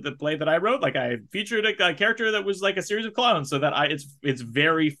that the play that I wrote, like, I featured a character that was like a series of clones, so that it's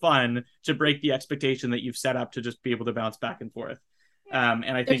very fun to break the expectation that you've set up to just be able to bounce back and forth. And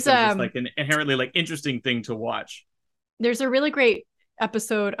I think it's just like an inherently like interesting thing to watch. There's a really great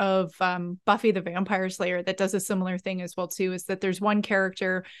episode of Buffy the Vampire Slayer that does a similar thing as well too, is that there's one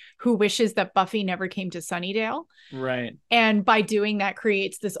character who wishes that Buffy never came to Sunnydale, right? And by doing that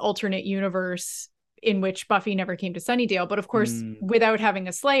creates this alternate universe in which Buffy never came to Sunnydale, but of course without having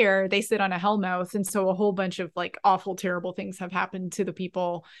a Slayer, they sit on a Hellmouth, and so a whole bunch of like awful, terrible things have happened to the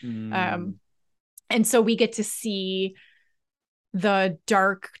people. And so we get to see the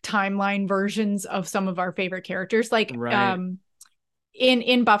dark timeline versions of some of our favorite characters, like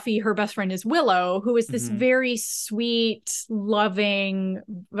in Buffy, her best friend is Willow, who is this very sweet, loving,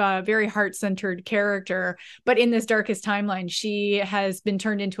 very heart-centered character. But in this darkest timeline, she has been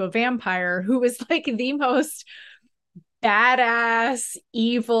turned into a vampire who is like the most badass,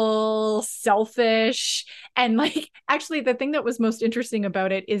 evil, selfish. And like, actually, the thing that was most interesting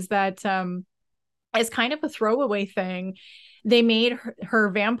about it is that as kind of a throwaway thing, they made her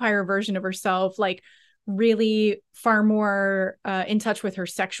vampire version of herself like really far more in touch with her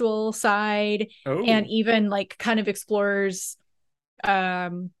sexual side, and even like kind of explores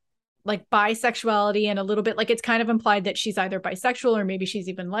like bisexuality, and a little bit like it's kind of implied that she's either bisexual or maybe she's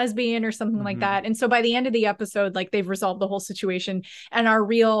even lesbian or something like that. And so by the end of the episode, like, they've resolved the whole situation, and our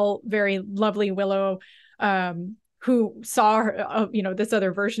real very lovely Willow who saw her, this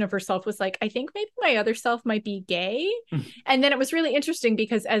other version of herself, was like, I think maybe my other self might be gay. And then it was really interesting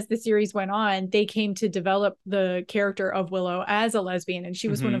because as the series went on, they came to develop the character of Willow as a lesbian. And she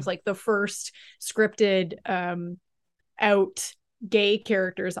was one of like the first scripted out gay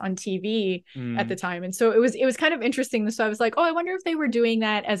characters on TV at the time. And so it was kind of interesting. So I was like, oh, I wonder if they were doing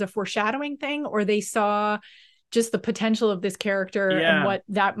that as a foreshadowing thing, or they saw just the potential of this character and what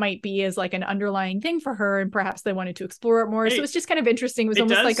that might be as like an underlying thing for her, and perhaps they wanted to explore it more. So it's just kind of interesting. It was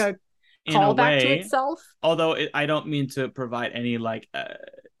almost like a callback to itself. Although I don't mean to provide any like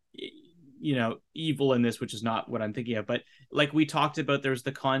evil in this, which is not what I'm thinking of, but like we talked about, there's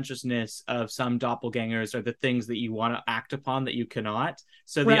the consciousness of some doppelgangers are the things that you want to act upon that you cannot.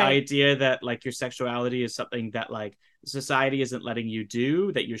 So the idea that like your sexuality is something that like society isn't letting you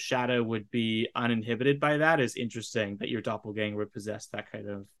do, that your shadow would be uninhibited by that, is interesting, that your doppelganger would possess that kind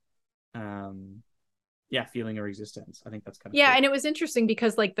of feeling or existence. I think that's kind of cool. And it was interesting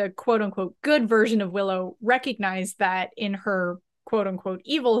because like the quote unquote good version of Willow recognized that in her quote unquote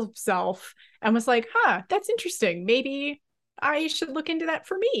evil self and was like, that's interesting, maybe I should look into that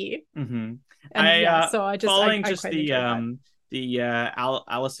for me. Mm-hmm. And yeah, so Following I just quite enjoyed that. the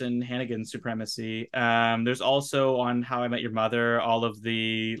Allison Hannigan supremacy. There's also on How I Met Your Mother all of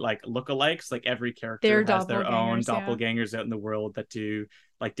the like lookalikes. Like every character They're has their own doppelgangers, yeah. doppelgangers out in the world that do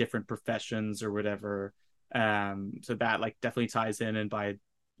like different professions or whatever. So that like definitely ties in, and by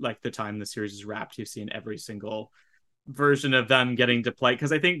like the time the series is wrapped, you've seen every single version of them getting to play,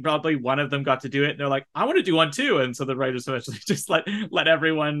 because I think probably one of them got to do it and they're like, I want to do one too, and so the writers eventually just let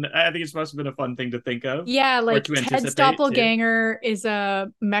everyone. I think it's must have been a fun thing to think of Yeah, or like to Ted's anticipate too. doppelganger is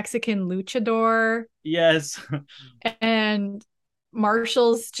a Mexican luchador, Yes. and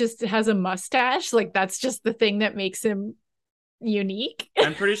Marshall's just has a mustache. Like that's just the thing that makes him unique.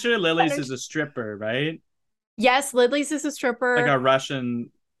 I'm pretty sure I Lily's don't. is a stripper, right? Yes, Lidley's is a Like stripper. a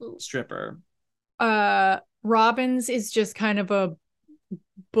Russian stripper. Robin's is just kind of a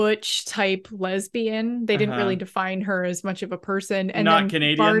butch type lesbian. They didn't really Uh-huh. define her as much of a person. And Not then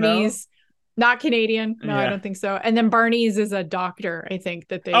Canadian though. Barney's not Canadian. No, I Yeah. don't think so. And then Barney's is a doctor, I think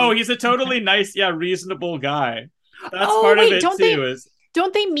that Oh, they he's a totally nice, yeah, reasonable guy. That's Oh part of wait, it too, is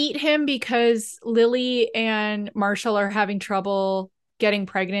don't they meet him because Lily and Marshall are having trouble getting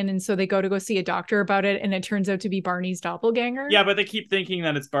pregnant, and so they go see a doctor about it, and it turns out to be Barney's doppelganger? yeah, but they keep thinking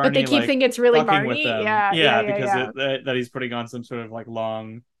that it's But they Barney keep like thinking it's really fucking with Barney. them. Yeah, yeah, Yeah, yeah, because yeah. that he's putting on some sort of like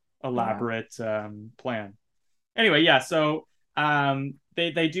long, Yeah. elaborate plan. Anyway, yeah, so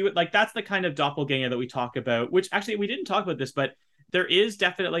they do it like that's the kind of doppelganger that we talk about, which actually we didn't talk about this, but there is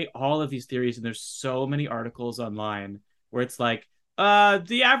definitely all of these theories, and there's so many articles online where it's like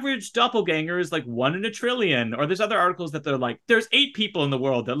the average doppelganger is like 1 in a trillion, or there's other articles that they're like there's 8 people in the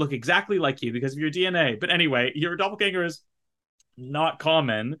world that look exactly like you because of your DNA. But anyway, your doppelganger is not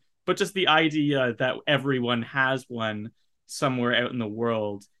common, but just the idea that everyone has one somewhere out in the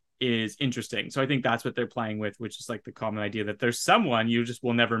world is interesting. So I think that's what they're playing with, which is like the common idea that there's someone, you just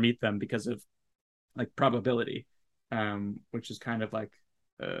will never meet them because of like probability, which is kind of like,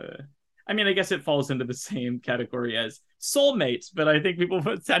 I mean, I guess it falls into the same category as soulmates, but I think people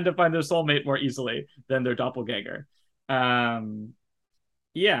tend to find their soulmate more easily than their doppelganger. Um,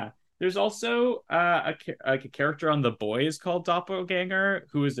 yeah. There's also like a character on The Boys called Doppelganger,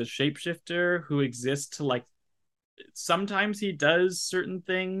 who is a shapeshifter who exists to like sometimes he does certain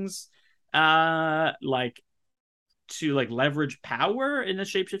things like to like leverage power in a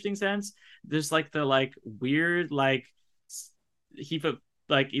shapeshifting sense. There's like the like weird like he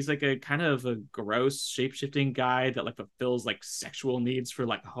like he's like a kind of a gross shapeshifting guy that like fulfills like sexual needs for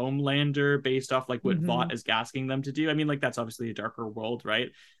like Homelander based off like what Mm-hmm. Vought is asking them to do. I mean, like that's obviously a darker world, right?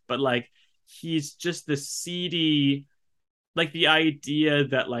 But like he's just the seedy, like the idea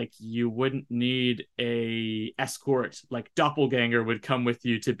that like you wouldn't need a escort, like doppelganger would come with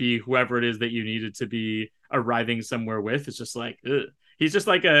you to be whoever it is that you needed to be arriving somewhere with. It's just like ugh. He's just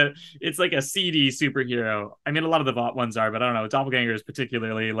like it's like a seedy superhero. I mean, a lot of the Vought ones are, but I don't know, doppelganger is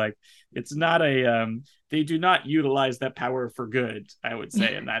particularly like it's not a they do not utilize that power for good, I would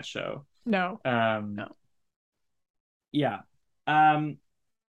say, in that show. No, um no. yeah. um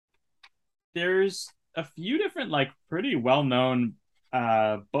there's a few different like pretty well-known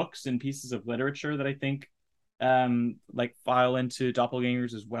books and pieces of literature that I think like file into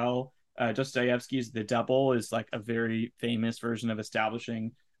doppelgangers as well. Dostoevsky's The Double is like a very famous version of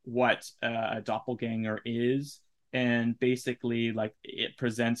establishing what a doppelganger is, and basically like it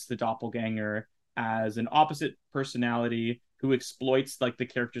presents the doppelganger as an opposite personality who exploits like the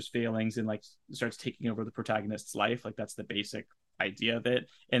character's failings and like starts taking over the protagonist's life. Like that's the basic idea of it,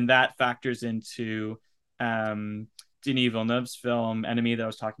 and that factors into Denis Villeneuve's film Enemy that I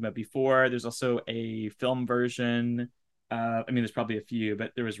was talking about before. There's also a film version. I mean, there's probably a few,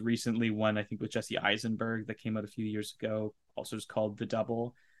 but there was recently one I think with Jesse Eisenberg that came out a few years ago, also just called The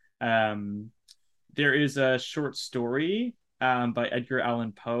Double. Um, there is a short story by Edgar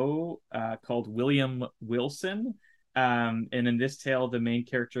Allan Poe called William Wilson. And in this tale, the main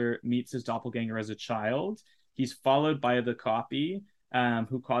character meets his doppelganger as a child. He's followed by the copy,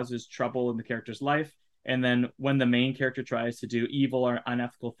 who causes trouble in the character's life. And then when the main character tries to do evil or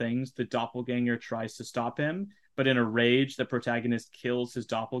unethical things, the doppelganger tries to stop him. But in a rage, the protagonist kills his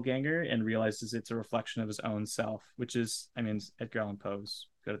doppelganger and realizes it's a reflection of his own self, which is, I mean, Edgar Allan Poe's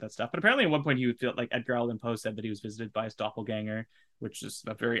good at that stuff. But apparently, at one point, he would feel like Edgar Allan Poe said that he was visited by his doppelganger, which is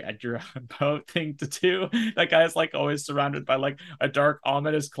a very Edgar Allan Poe thing to do. That guy is like always surrounded by like a dark,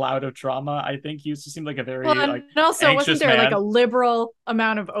 ominous cloud of trauma. I think he used to seem like a Well, very like and also, wasn't anxious there like a man. liberal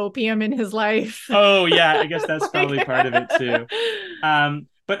amount of opium in his life? Oh yeah, I guess that's Like, probably part of it too.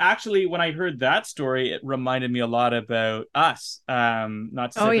 But actually, when I heard that story, it reminded me a lot about Us.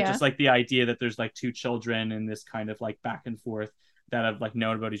 Not to Oh say, but yeah. just like the idea that there's like two children in this kind of like back and forth that have like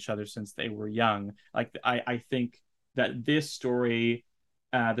known about each other since they were young. Like I think that this story,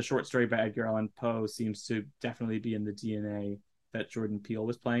 the short story by Edgar Allan Poe, seems to definitely be in the DNA that Jordan Peele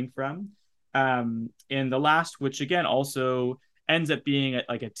was playing from. And the last, which again also ends up being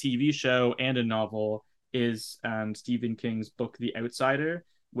like a TV show and a novel, is Stephen King's book The Outsider,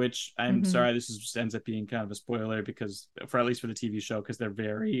 which I'm Hmm. sorry, this is, just ends up being kind of a spoiler because for at least for the TV show, because they're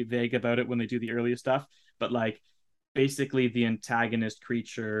very vague about it when they do the earlier stuff. But like basically the antagonist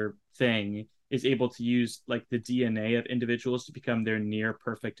creature thing is able to use like the DNA of individuals to become their near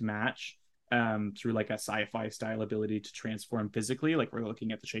perfect match through like a sci-fi style ability to transform physically. Like we're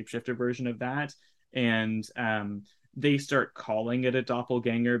looking at the shapeshifter version of that. And they start calling it a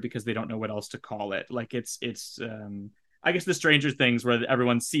doppelganger because they don't know what else to call it. Like it's I guess the Stranger Things where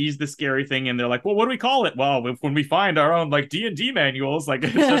everyone sees the scary thing and they're like, well, what do we call it? Well, when we find our own like D&D manuals, like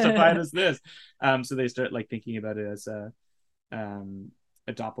it's justified as this. So they start like thinking about it as a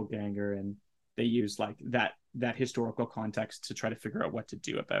doppelganger, and they use like that historical context to try to figure out what to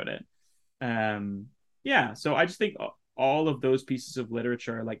do about it. Um, yeah, so I just think all of those pieces of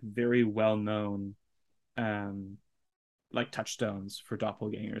literature are like very well known, um, like touchstones for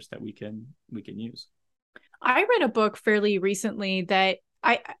doppelgangers that we can use. I read a book fairly recently that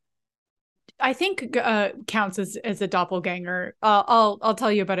I think counts as a doppelganger. I'll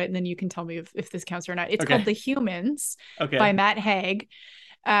tell you about it, and then you can tell me if this counts or not. It's Okay. called The Humans by Okay. Matt Haig.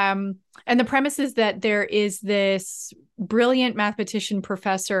 And the premise is that there is this brilliant mathematician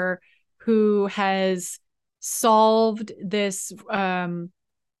professor who has solved this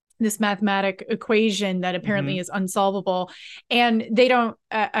mathematic equation that apparently Mm-hmm. is unsolvable, and they don't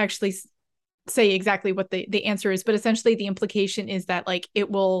actually say exactly what the answer is, but essentially the implication is that like it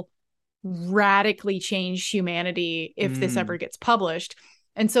will radically change humanity if this ever Mm. gets published.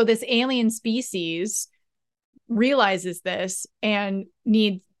 And so this alien species realizes this and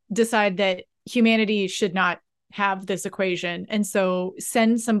need decide that humanity should not have this equation, and so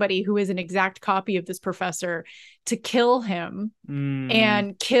send somebody who is an exact copy of this professor to kill him Mm.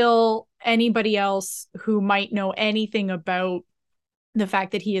 and kill anybody else who might know anything about the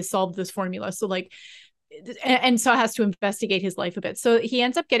fact that he has solved this formula. So like, and so has to investigate his life a bit. So he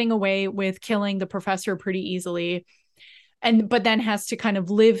ends up getting away with killing the professor pretty easily, and but then has to kind of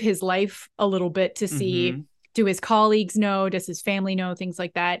live his life a little bit to see, Mm-hmm. do his colleagues know, does his family know, things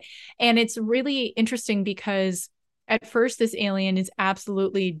like that. And it's really interesting because at first this alien is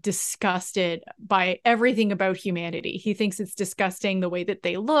absolutely disgusted by everything about humanity. He thinks it's disgusting the way that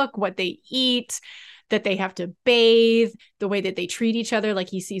they look, what they eat, that they have to bathe, the way that they treat each other. Like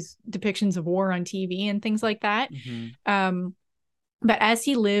he sees depictions of war on TV and things like that. Mm-hmm. um but as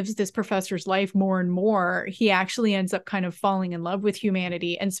he lives this professor's life more and more, he actually ends up kind of falling in love with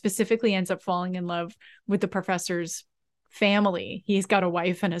humanity, and specifically ends up falling in love with the professor's family. He's got a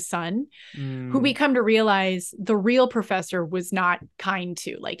wife and a son who we Mm. come to realize the real professor was not kind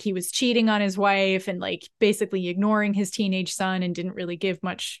to. Like he was cheating on his wife and like basically ignoring his teenage son and didn't really give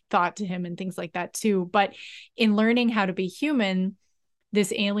much thought to him and things like that too. But in learning how to be human,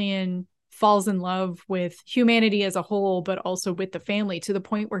 this alien falls in love with humanity as a whole, but also with the family, to the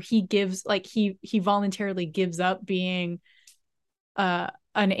point where he gives like he voluntarily gives up being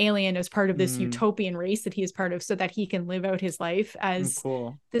an alien as part of this Mm. utopian race that he is part of, so that he can live out his life Mm. as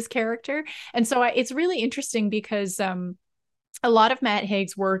Cool. this character. And so it's really interesting because a lot of Matt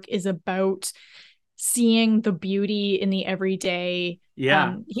Haig's work is about seeing the beauty in the everyday.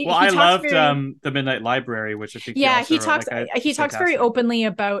 Yeah. Well, He I talks loved very the Midnight Library, which I think he yeah, also wrote. Like, he it's talks very fantastic. openly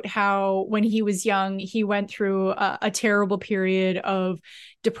about how when he was young he went through a terrible period of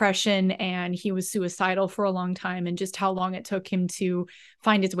depression, and he was suicidal for a long time, and just how long it took him to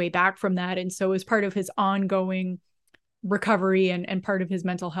find his way back from that. And so as part of his ongoing recovery and part of his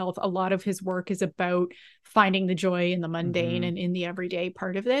mental health, a lot of his work is about finding the joy in the mundane Mm-hmm. and in the everyday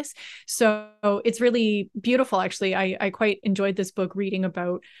part of this. So it's really beautiful. Actually, I quite enjoyed this book, reading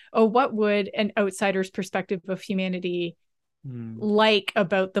about, oh, what would an outsider's perspective of humanity Mm. like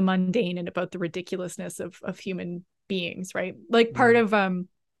about the mundane and about the ridiculousness of human beings, right? Like part Mm. of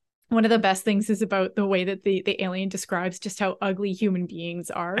one of the best things is about the way that the alien describes just how ugly human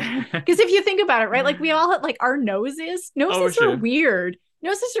beings are. Because if you think about it, right, like we all have, like our Oh, noses are sure. weird.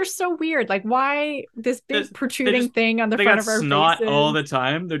 Noses are so weird. Like why this There's, big they protruding just thing on the they front got of our snot all faces? the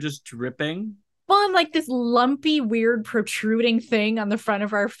time. They're just dripping. Well, and like this lumpy, weird, protruding thing on the front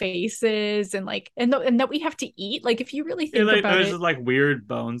of our faces, and like and that we have to eat. Like if you really Yeah, think like, about there's it, just like weird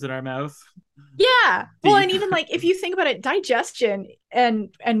bones in our mouth. Yeah. Well, Deep. and even like if you think about it, digestion and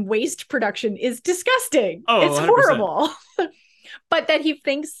waste production is disgusting. Oh, It's 100%. horrible. But that he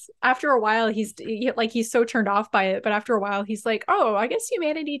thinks after a while he's so turned off by it, but after a while he's like, "Oh, I guess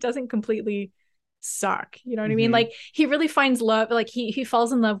humanity doesn't completely suck." You know what I mean? Hmm. Like he really finds love, like he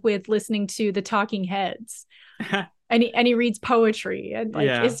falls in love with listening to the Talking Heads. And he reads poetry and like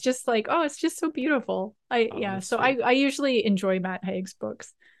Yeah. it's just like, oh, it's just so beautiful. I Oh, yeah, that's so sweet. I usually enjoy Matt Haig's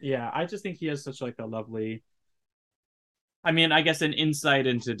books. Yeah, I just think he has such like a lovely, I mean, I guess an insight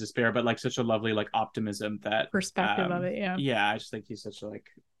into despair, but like such a lovely like optimism that Perspective of it, yeah. yeah, I just think he's such a like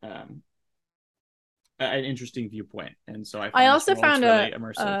um an interesting viewpoint. And so I I find this also world's found really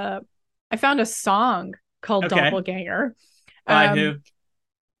immersive. I found a song called Okay. Doppelganger. By Um, who?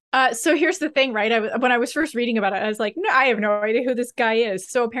 so here's the thing, right? When I was first reading about it, I was like, no, I have no idea who this guy is.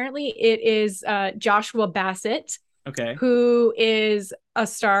 So apparently, it is Joshua Bassett, Okay. who is a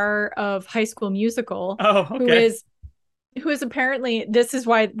star of High School Musical, Oh, who okay. is apparently, this is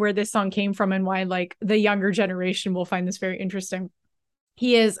why where this song came from and why like the younger generation will find this very interesting.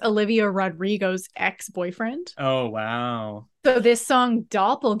 He is Olivia Rodrigo's ex-boyfriend. Oh, wow. So this song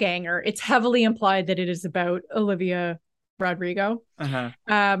Doppelganger, it's heavily implied that it is about Olivia Rodrigo.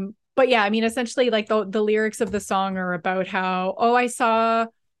 Uh-huh. But yeah, I mean, essentially, like the lyrics of the song are about how, oh, I saw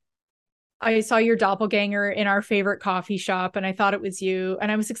your doppelganger in our favorite coffee shop, and I thought it was you,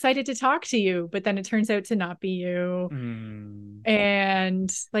 and I was excited to talk to you, but then it turns out to not be you. Mm.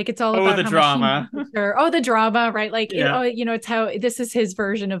 And like it's all Oh, about the how much he drama. misses her. Oh, the drama, right? Like Yeah. it's how this is his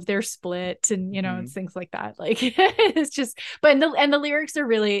version of their split, and it's Mhm. things like that. Like it's just, but and the lyrics are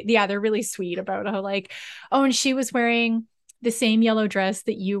really, yeah, they're really sweet about how like, oh, and she was wearing the same yellow dress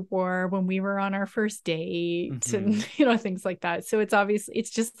that you wore when we were on our first date, Mhm. and things like that. So it's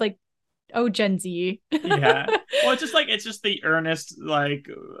just like, oh, Gen Z. Yeah. Well, it's just the earnest, like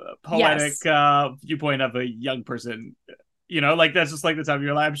poetic Yes. viewpoint of a young person. Like that's just like the time of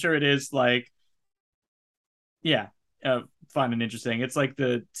your life. I'm sure it is like, yeah, fun and interesting. It's like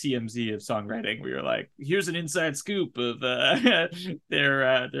the TMZ of songwriting, where you're like, here's an inside scoop of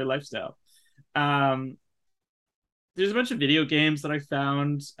their lifestyle. Um, there's a bunch of video games that I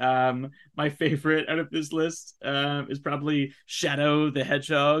found. My favorite out of this list is probably Shadow the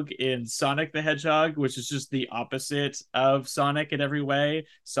Hedgehog in Sonic the Hedgehog, which is just the opposite of Sonic in every way.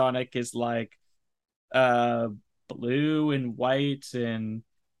 Sonic is like uh, blue and white, and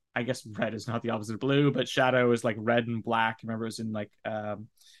I guess red is not the opposite of blue, but Shadow is like red and black. Remember, it was in like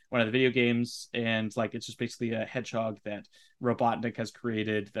one of the video games, and like it's just basically a hedgehog that Robotnik has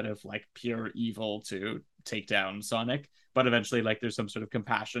created that of like pure evil to take down Sonic. But eventually, like there's some sort of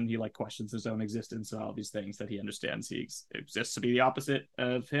compassion. He like questions his own existence and all these things that he understands exists to be the opposite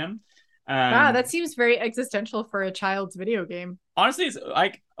of him. Wow, Um, that seems very existential for a child's video game. Honestly, it's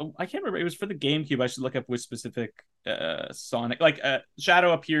like I can't remember. It was for the GameCube. I should look up which specific Sonic. Like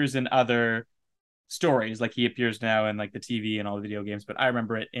Shadow appears in other stories. Like he appears now in like the TV and all the video games. But I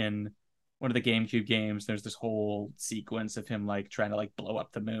remember it in one of the GameCube games. There's this whole sequence of him like trying to like blow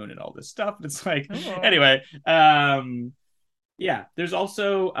up the moon and all this stuff. It's like Oh. anyway. Yeah, there's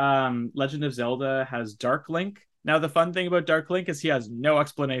also Legend of Zelda has Dark Link. Now the fun thing about Dark Link is he has no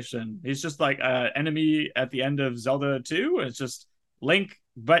explanation. He's just like an enemy at the end of Zelda 2. It's just Link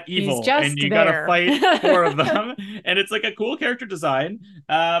but He's evil, and just you gotta there. fight four of them. And it's like a cool character design.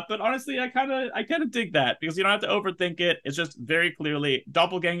 But honestly, I kind of dig that because you don't have to overthink it. It's just very clearly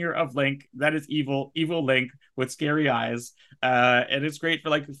doppelganger of Link. That is evil Link with scary eyes. And it's great for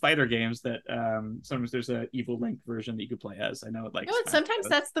like fighter games that sometimes there's a evil Link version that you could play as. I know it like What? Smash Sometimes Bros.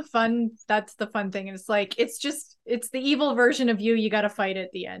 that's the fun thing. And it's like it's the evil version of you got to fight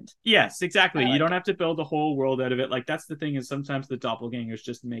at the end. Yes, exactly. I You like don't it. have to build a whole world out of it. Like that's the thing is sometimes the doppelgangers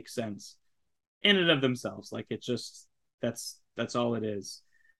just make sense in and of themselves. Like it just that's all it is.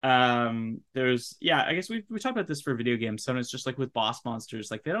 There's yeah, I guess we talked about this for video games. Sometimes just like with boss monsters,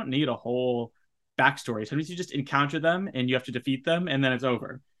 like they don't need a whole backstory. Sometimes you just encounter them and you have to defeat them and then it's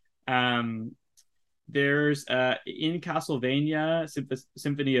over. Um there's in Castlevania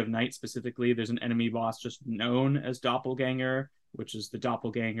Symphony of Night specifically, there's an enemy boss just known as Doppelganger, which is the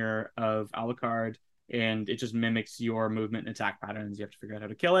doppelganger of Alucard, and it just mimics your movement and attack patterns. You have to figure out how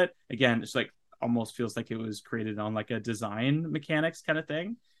to kill it. Again, it's like almost feels like it was created on like a design mechanics kind of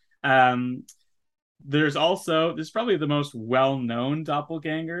thing. Um, there's probably the most well-known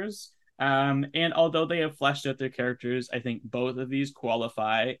doppelgangers. And although they have fleshed out their characters, I think both of these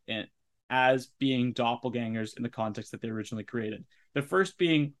qualify as being doppelgangers in the context that they originally created. The first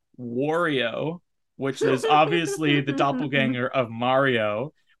being Wario, which is obviously the doppelganger of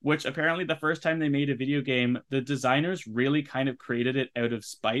Mario, which apparently the first time they made a video game, the designers really kind of created it out of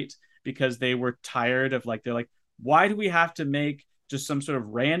spite because they were tired of like, they're like, why do we have to make just some sort of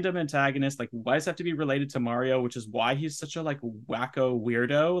random antagonist? Like, why does it have to be related to Mario? Which is why he's such a like wacko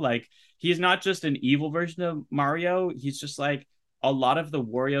weirdo. Like, he's not just an evil version of Mario. He's just like, a lot of the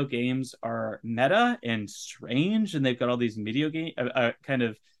Wario games are meta and strange, and they've got all these video game kind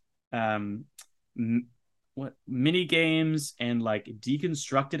of um what mini games and like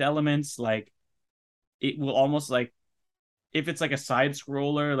deconstructed elements. Like, it will almost like, if it's like a side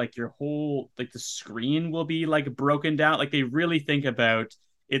scroller, like your whole like the screen will be like broken down. Like, they really think about,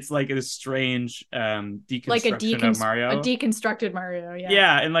 it's like a strange Like deconstruction of a Mario. deconstructed Mario, yeah.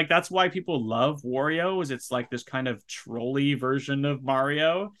 Yeah, and like that's why people love Wario, is it's like this kind of trolley version of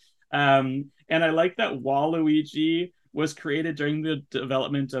Mario. And I like that Waluigi was created during the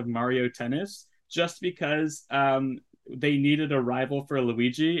development of Mario Tennis, just because they needed a rival for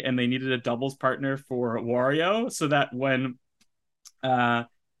Luigi and they needed a doubles partner for Wario, so that when uh,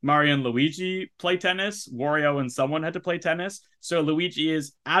 Mario and Luigi play tennis, Wario and someone had to play tennis. So Luigi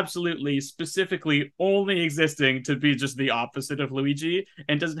is absolutely specifically only existing to be just the opposite of Luigi,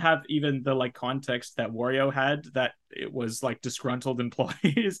 and doesn't have even the like context that Wario had, that it was like disgruntled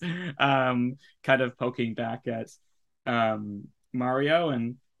employees kind of poking back at Mario.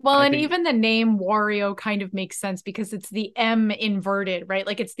 And Well, I and think, even the name Wario kind of makes sense because it's the M inverted, right?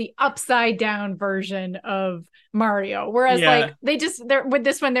 Like it's the upside down version of Mario. Whereas yeah, like they're with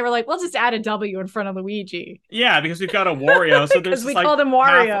this one, they were like, we'll just add a W in front of Luigi yeah, because we've got a Wario, so there's because just we like called him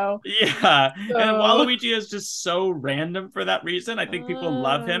half. Wario. Yeah, and So Waluigi is just so random for that reason. I think people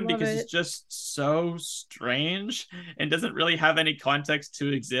love I him love because he's it. just so strange and doesn't really have any context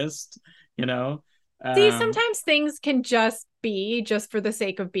to exist, you know? See, Um, sometimes things can just be just for the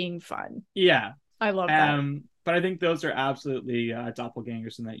sake of being fun. yeah. I love that. But I think those are absolutely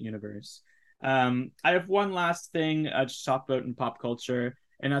doppelgangers in that universe. I have one last thing to talk about in pop culture,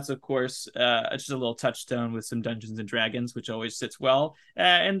 and that's of course just a little touchstone with some Dungeons and Dragons, which always sits well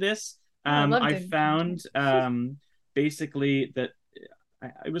in this. Oh, I love I Dungeons and found Dragons. basically that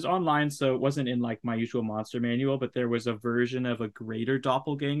it was online, so it wasn't in like my usual monster manual, but there was a version of a greater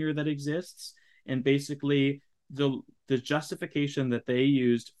doppelganger that exists, and basically the justification that they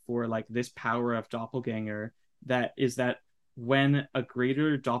used for like this power of doppelganger, that is that when a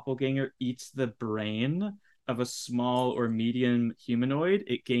greater doppelganger eats the brain of a small or medium humanoid,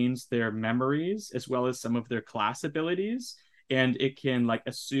 it gains their memories as well as some of their class abilities, and it can like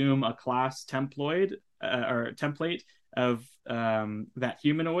assume a class temploid or template of that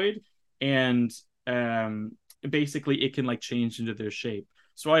humanoid, and basically it can like change into their shape.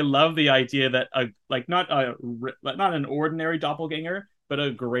 So I love the idea that a like not an ordinary doppelganger, but a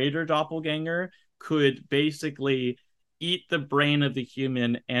greater doppelganger could basically eat the brain of the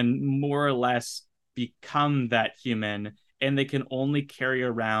human and more or less become that human, and they can only carry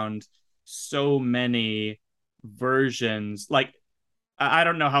around so many versions. Like, I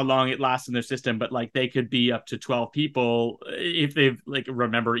don't know how long it lasts in their system, but like they could be up to 12 people if they like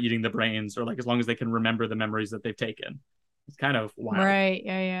remember eating the brains, or like as long as they can remember the memories that they've taken. It's kind of wild. Right.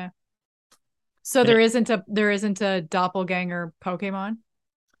 Yeah, yeah. So And there isn't a doppelganger Pokemon?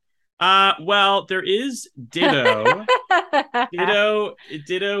 well, there is Ditto.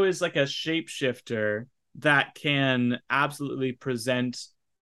 Ditto is like a shapeshifter that can absolutely present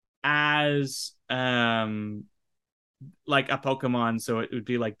as like a Pokemon, so it would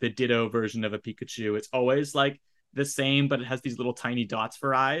be like the Ditto version of a Pikachu. It's always like the same, but it has these little tiny dots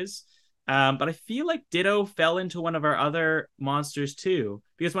for eyes. But I feel like Ditto fell into one of our other monsters too,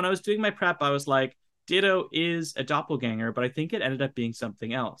 because when I was doing my prep, I was like, Ditto is a doppelganger, but I think it ended up being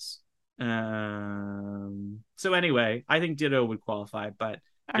something else. So anyway, I think Ditto would qualify, but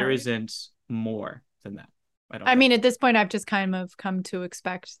All there right. isn't more than that. I don't I think. mean, at this point, I've just kind of come to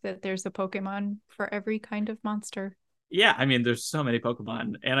expect that there's a Pokemon for every kind of monster. Yeah, I mean, there's so many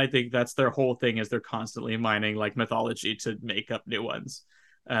Pokemon, and I think that's their whole thing, is they're constantly mining like mythology to make up new ones.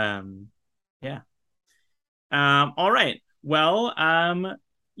 Um, yeah. All right. Well,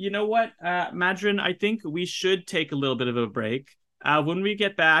 you know what, Madrin, I think we should take a little bit of a break. When we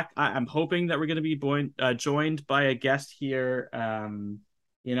get back, I'm hoping that we're going to be joined by a guest here.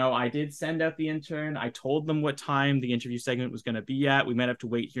 I did send out the intern. I told them what time the interview segment was going to be at. We might have to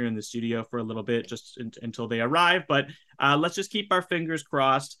wait here in the studio for a little bit just until they arrive, but let's just keep our fingers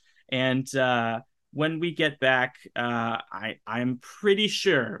crossed. And when we get back, I'm pretty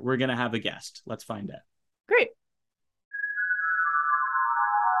sure we're going to have a guest. Let's find out. Great.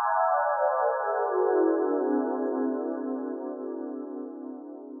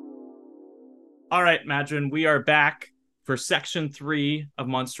 All right, Madrin, we are back for section 3 of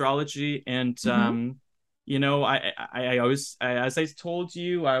Monstrology. And, Mm-hmm. I always, as I told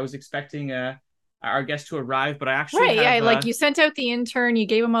you, I was expecting our guest to arrive, but I actually Right. Yeah. have Like you sent out the intern, you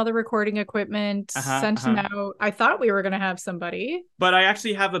gave him all the recording equipment, uh-huh, sent him uh-huh. out. I thought we were going to have somebody. But I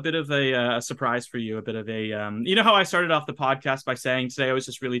actually have a bit of a surprise for you, a bit of a you know how I started off the podcast by saying today I was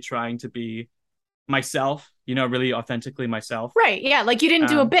just really trying to be myself, really authentically myself. Right. Yeah. Like you didn't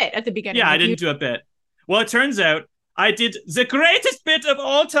do a Um, bit at the beginning. yeah, I Like you didn't do a bit. Well, it turns out I did the greatest bit of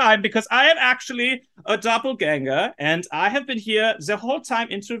all time because I am actually a doppelganger and I have been here the whole time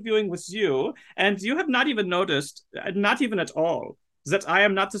interviewing with you, and you have not even noticed, not even at all, that I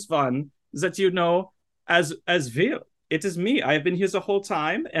am not this one that you know as Vil. It is me. I have been here the whole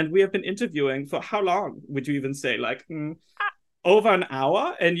time, and we have been interviewing for how long? Would you even say like over an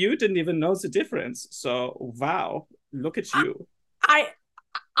hour? And you didn't even know the difference. So wow, look at you. I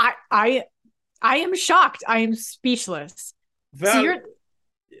I I I am shocked. I am speechless. So Well,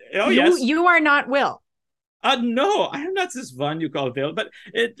 oh yes. you are not Will. No, I am not this one you call Bill, but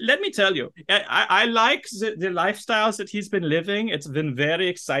let me tell you, I like the lifestyles that he's been living. It's been very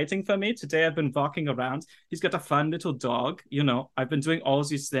exciting for me. Today I've been walking around. He's got a fun little dog. I've been doing all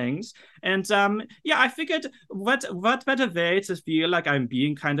these things. And yeah, I figured what better way to feel like I'm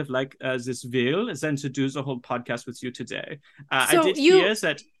being kind of like this Will than to do the whole podcast with you today. I So did hear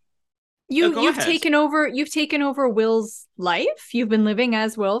that. Go you've ahead. taken over Will's life. You've been living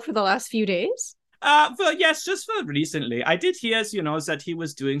as Will for the last few days. Well, yes, just for recently. I did hear, that he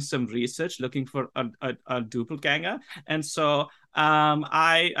was doing some research looking for a doppelganger. And so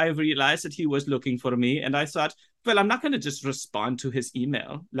I realized that he was looking for me. And I thought, well, I'm not going to just respond to his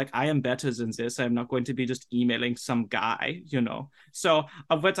email. Like, I am better than this. I'm not going to be just emailing some guy. So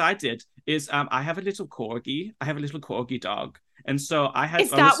what I did is I have a little corgi. I have a little corgi dog. And so Is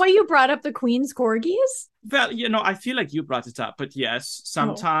that why you brought up the Queen's corgis? well, I feel like you brought it up, but yes, Oh.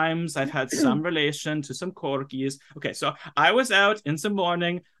 sometimes I've had some relation to some corgis. Okay, so I was out in the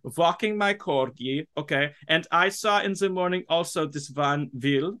morning walking my corgi, okay, and I saw in the morning also this Van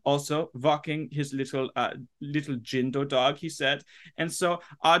Vil also walking his little Jindo dog, he said. And so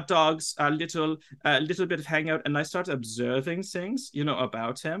our dogs are little bit of hangout, and I started observing things,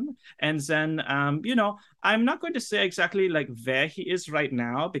 about him. And then I'm not going to say exactly like where he is right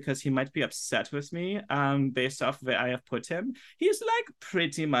now because he might be upset with me. Based off where I have put him. He's like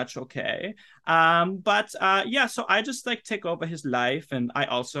pretty much okay. But yeah, so I just like take over his life, and I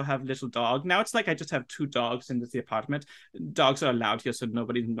also have little dog. Now it's like I just have two dogs in the apartment. Dogs are allowed here, so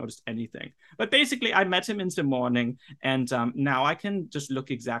nobody noticed anything. But basically, I met him in the morning, and now I can just look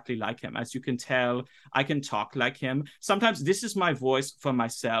exactly like him. As you can tell, I can talk like him. Sometimes this is my voice for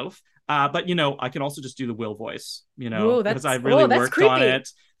myself. But I can also just do the Will voice, because I really that's worked on creepy. it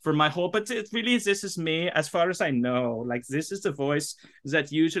for my whole, but it really, this is me as far as I know. Like, this is the voice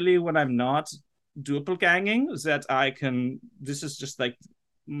that usually when I'm not doppelganging, this is just like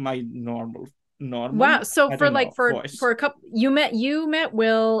my normal, Wow. So I for don't like know, voice. for a couple you met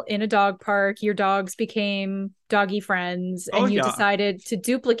Will in a dog park, your dogs became doggy friends Oh and you yeah. decided to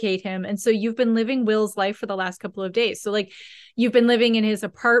duplicate him. And so you've been living Will's life for the last couple of days. So like you've been living in his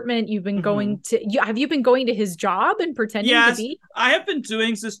apartment, you've been Mm-hmm. have you been going to his job and pretending to Yes, be? I have been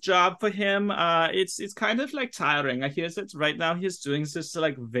doing this job for him. It's kind of like tiring. I hear that right now he's doing this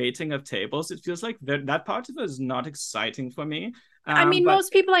like waiting of tables. It feels like that part of it is not exciting for me. I mean, But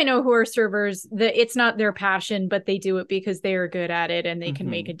most people I know who are servers, that it's not their passion, but they do it because they are good at it and they can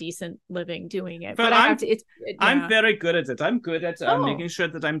make mhm. a decent living doing it. Well, But I have to, I'm yeah. very good at it. I'm good at Oh, making sure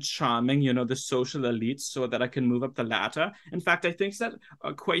that I'm charming, the social elites, so that I can move up the ladder. In fact, I think that,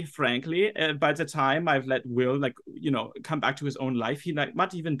 quite frankly, by the time I've let Will, like, come back to his own life, he might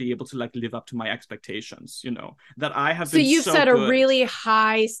not even be able to like live up to my expectations. That I have so been you've so set a good. really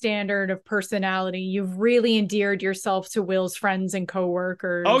high standard of personality. You've really endeared yourself to Will's friends and Oh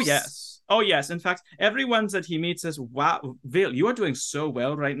coworkers. yes. Oh yes. In fact, everyone that he meets says, "Wow, Vil, you are doing so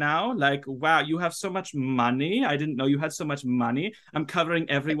well right now. Like, wow, you have so much money. I didn't know you had so much money. I'm covering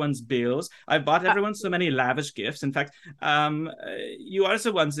everyone's bills. I bought Uh, everyone so many lavish gifts. In fact, you are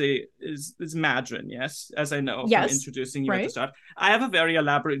the one that is Madrin, yes, as I know from yes, introducing you at the right. start. I have a very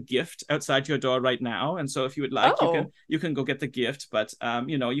elaborate gift outside your door right now, and so if you would like, Oh, you can go get the gift, but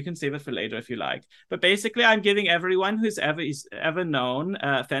you can save it for later if you like. But basically, I'm giving everyone who's ever known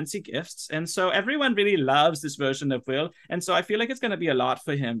fancy gifts, and so everyone really loves this version of Will. And so I feel like it's going to be a lot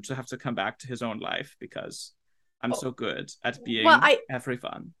for him to have to come back to his own life because I'm oh, so good at well, being I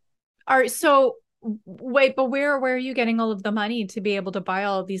everyone. are so wait, but where are you getting all of the money to be able to buy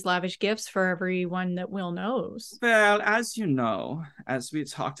all of these lavish gifts for everyone that Will knows? Well, as you know, as we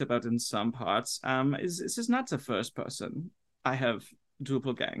talked about in some parts, this is not the first person I have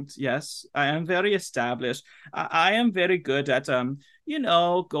doppelganged. Yes, I am very established. I am very good at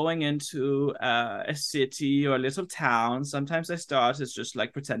going into a city or a little town. Sometimes I start as just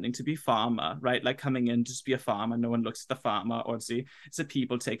like pretending to be farmer, right? Like coming in, just be a farmer. No one looks at the farmer or it's the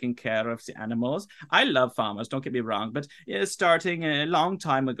people taking care of the animals. I love farmers, don't get me wrong, but starting a long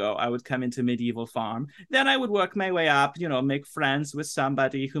time ago, I would come into medieval farm. Then I would work my way up, make friends with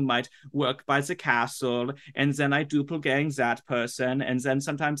somebody who might work by the castle, and then I doppelgang that person, and then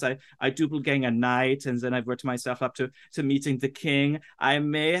sometimes I doppelgang a knight, and then I work myself up to meeting the king. I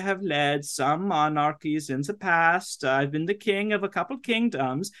may have led some monarchies in the past. I've been the king of a couple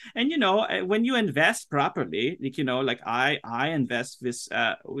kingdoms, and when you invest properly, like I invest this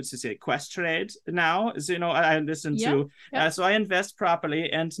what's to say Questrade now. So I listen to so I invest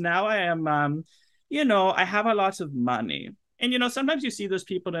properly, and now I am I have a lot of money. And sometimes you see those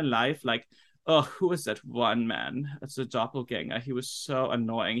people in life like, oh, who was that one man? That's a doppelganger. He was so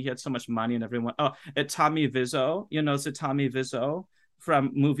annoying. He had so much money and everyone. Oh, Tommy Wiseau. So Tommy Wiseau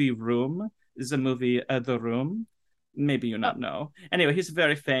from movie Room. This is a movie, The Room. Maybe you not know. Anyway, he's a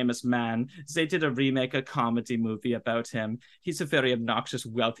very famous man. They did a remake, a comedy movie about him. He's a very obnoxious,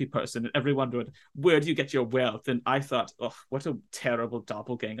 wealthy person. And everyone wondered, where do you get your wealth? And I thought, oh, what a terrible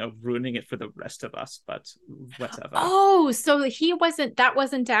doppelganger, ruining it for the rest of us. But whatever. Oh, so that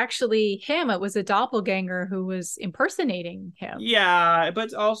wasn't actually him. It was a doppelganger who was impersonating him. Yeah,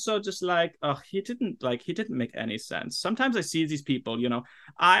 but also just like, he didn't make any sense. Sometimes I see these people,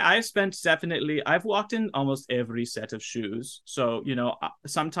 I've walked in almost every set of shoes. So,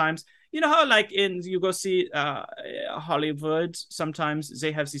 sometimes, how like you go see Hollywood, sometimes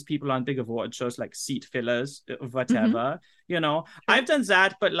they have these people on big award shows like seat fillers, whatever. Sure. I've done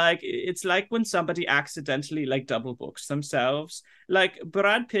that, but like it's like when somebody accidentally like double books themselves. Like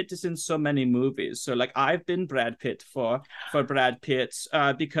Brad Pitt is in so many movies, so like I've been Brad Pitt for Brad Pitt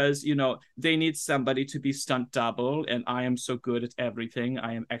because they need somebody to be stunt double, and I am so good at everything.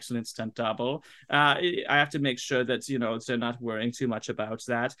 I am excellent stunt double. I have to make sure that they're not worrying too much about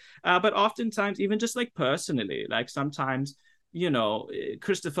that. But oftentimes, even just like personally, like sometimes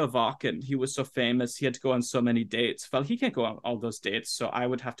Christopher Walken, he was so famous, he had to go on so many dates. Well, he can't go on all those dates, so I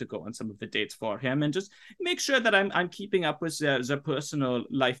would have to go on some of the dates for him and just make sure that I'm keeping up with their personal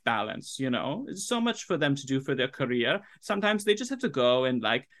life balance. It's so much for them to do for their career. Sometimes they just have to go and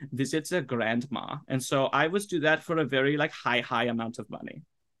like visit their grandma, and so I would do that for a very like high amount of money.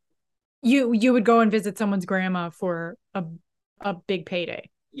 You would go and visit someone's grandma for a big payday.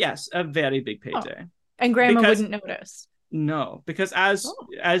 Yes, a very big payday. And grandma wouldn't notice. No, because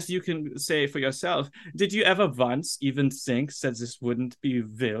as you can say for yourself, did you ever once even think that this wouldn't be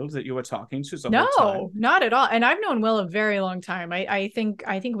Will that you were talking to? No, not at all. And I've known Will a very long time. I think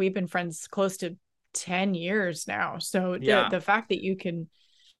we've been friends close to 10 years now. So the fact that you can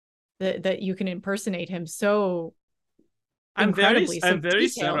impersonate him so I'm very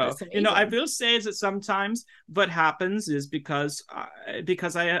thorough. I will say that sometimes what happens is because I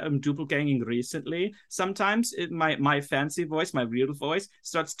am doppelganging recently, sometimes my fancy voice, my real voice,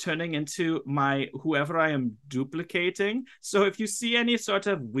 starts turning into my whoever I am duplicating. So if you see any sort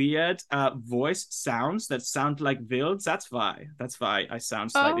of weird voice sounds that sound like Will, that's why I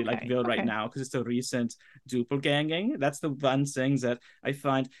sound slightly like Will right now, because it's a recent doppelganging. That's the one thing that I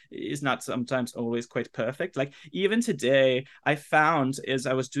find is not sometimes always quite perfect. Like even today, I found as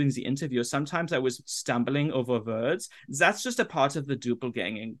I was doing the interview, sometimes I was stumbling over words. That's just a part of the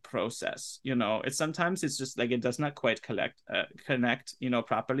doppelganging process. It's just like it does not quite connect,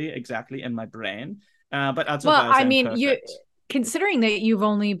 properly exactly in my brain. But otherwise, I mean, considering that you've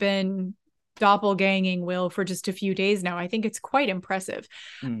only been doppelganging Will for just a few days now, I think it's quite impressive.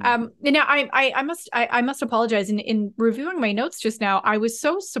 Now I must apologize. In reviewing my notes just now, I was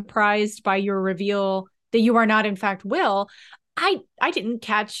so surprised by your reveal that you are not in fact Will. I didn't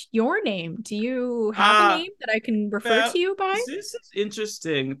catch your name. Do you have a name that I can refer to you by? This is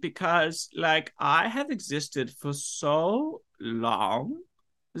interesting because like I have existed for so long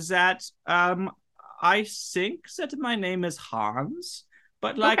that I think that my name is Hans,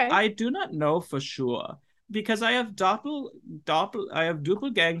 but like I do not know for sure because I have doppelganged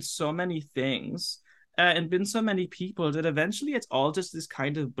so many things and been so many people that eventually it's all just this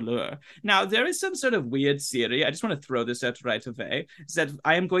kind of blur. Now, there is some sort of weird theory. I just want to throw this out right away, is that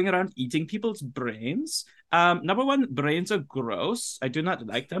I am going around eating people's brains. Number one, brains are gross. I do not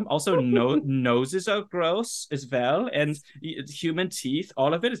like them. Also, noses are gross as well. And human teeth,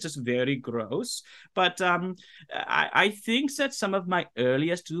 all of it is just very gross. But I think that some of my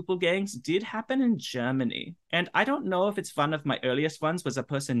earliest doppelgangs did happen in Germany. And I don't know if it's one of my earliest ones was a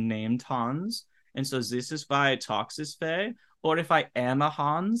person named Hans. And so this is why it talks this way, or if I am a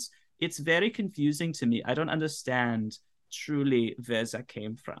Hans, it's very confusing to me. I don't understand truly where that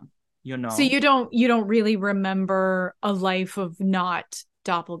came from, you So know? you don't really remember a life of not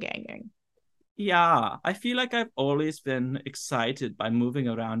doppelganging. Yeah, I feel like I've always been excited by moving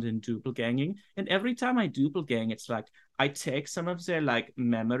around and doppelganging. And every time I doppelgang, it's like I take some of their like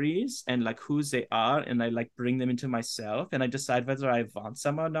memories and like who they are and I like bring them into myself and I decide whether I want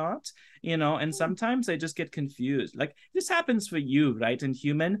some or not, you know. And sometimes I just get confused. Like this happens for you, right? In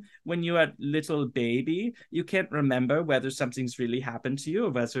human, when you're a little baby, you can't remember whether something's really happened to you or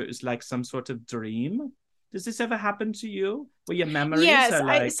whether it's like some sort of dream. Does this ever happen to you? Where your memories Yes, are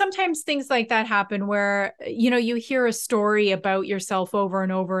I like, sometimes things like that happen where you hear a story about yourself over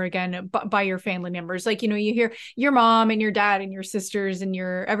and over again by your family members. Like, you hear your mom and your dad and your sisters and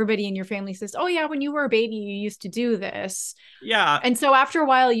your everybody in your family says, "Oh yeah, when you were a baby, you used to do this." yeah, And so after a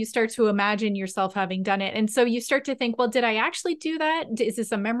while, you start to imagine yourself having done it. And so you start to think, well, did I actually do that? Is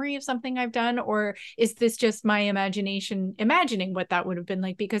this a memory of something I've done? Or is this just my imagination imagining what that would have been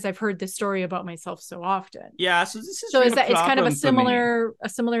like because I've heard this story about myself so often? yeah. So this is So is real that it's kind of problem for me. a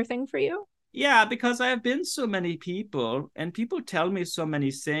similar thing for you? Yeah, because I have been so many people, and people tell me so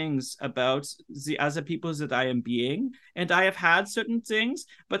many things about the other people that I am being, and I have had certain things,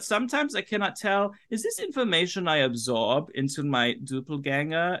 but sometimes I cannot tell, is this information I absorb into my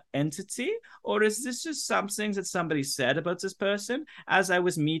doppelganger entity, or is this just something that somebody said about this person as I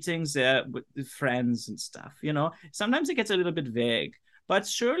was meeting their with the friends and stuff, you know? Sometimes it gets a little bit vague, but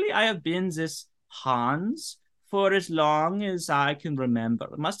surely I have been this Hans for as long as I can remember.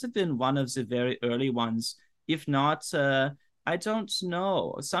 It must have been one of the very early ones. If not, I don't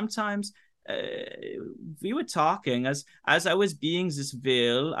know. Sometimes uh, we were talking as I was being this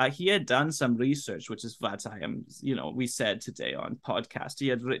Vil. He had done some research, which is what I am. You know, we said today on podcast. He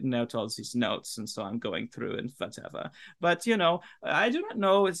had written out all these notes, and so I'm going through and whatever. But you know, I do not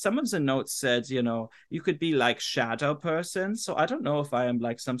know. Some of the notes said, you know, you could be like shadow person. So I don't know if I am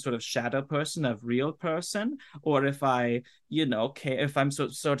like some sort of shadow person, a real person, or if I, you know, if I'm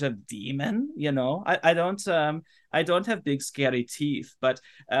sort of demon. You know, I don't have big scary teeth, but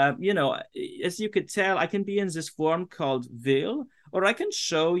you know, as you could tell, I can be in this form called Vil, or I can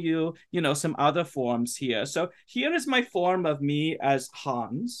show you, you know, some other forms here. So here is my form of me as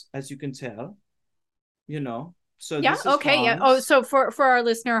Hans, as you can tell, you know. So Yeah. this is Okay. Yeah. Oh, Hans. so for our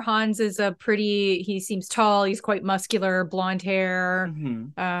listener, Hans is a pretty. He seems tall. He's quite muscular, blonde hair.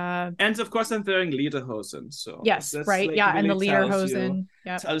 Mm-hmm. Uh, And of course, I'm wearing lederhosen, so yes. that's Right. like Yeah. And the really lederhosen.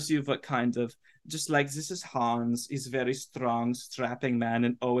 Yep. tells you what kind of just like this is Hans. He's a very strong, strapping man,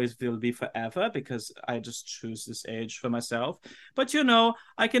 and always will be forever because I just choose this age for myself. But you know,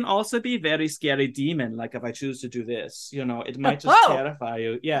 I can also be very scary demon. Like if I choose to do this, you know, it might just Whoa. terrify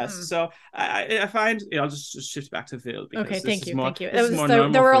you. Yes. Hmm. So I find I'll just shift back to Vil Okay. because Thank you. Thank you. this is more So there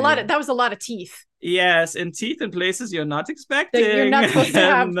normal were for a lot you. of that was a lot of teeth Yes, and teeth in places you're not that you're expecting. not supposed to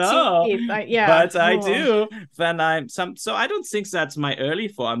have No, teeth. Yeah. but I Oh. do when I'm some. So I don't think that's my early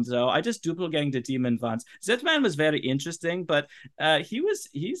form, though. I just doppelgang the demon once. That man was very interesting, but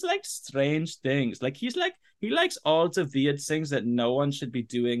he's like strange things. Like he likes all the weird things that no one should be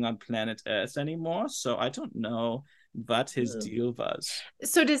doing on planet Earth anymore. So I don't know what his deal was.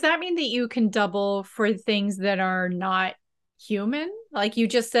 So does that mean that you can double for things that are not human? Like you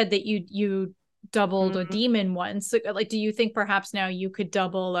just said that you doubled a Mm. demon once. So, like, do you think perhaps now you could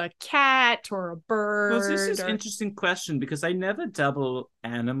double a cat or a Well, this bird is or interesting question because I never double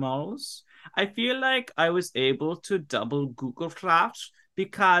animals. I feel like I was able to double Google Flash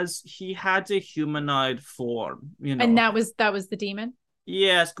because he had a humanoid form, you and know. that was the demon?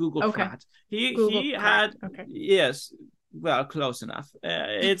 Yes, Google Okay. Pratt. Google He Pratt. had Okay. yes, well, close enough.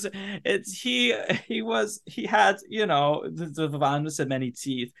 It's he had you know the one with the many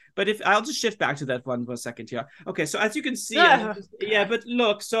teeth. But if I'll just shift back to that one for a second here. Okay, so as you can see, Oh, yeah, God. but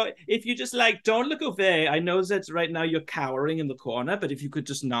look, so if you just like don't look away, I know that right now you're cowering in the corner, but if you could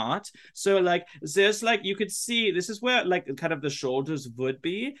just not, so like there's like you could see this is where like kind of the shoulders would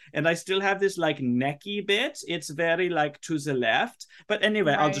be, and I still have this like necky bit. It's very like to the left, but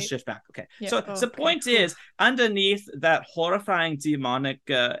anyway, I'll just Right. shift back. Okay. Yeah. So the Okay. point Whew. is, underneath that horrifying demonic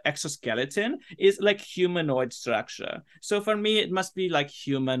exoskeleton is like humanoid structure. So for me, it must be like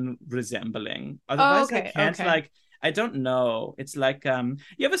human resembling. Oh, Otherwise, I okay. can't Okay. like. I don't know. It's like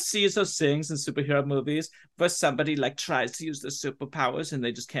you ever see those things in superhero movies where somebody like tries to use their superpowers and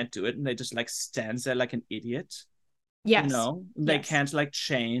they just can't do it and they just like stands there like an idiot? You Yes. know, they Yes. can't like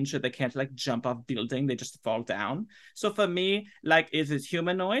change or they can't like jump off building, they just fall down. So for me, like if it's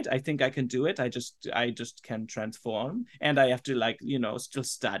humanoid, I think I can do it. I just can transform and I have to like, you know, still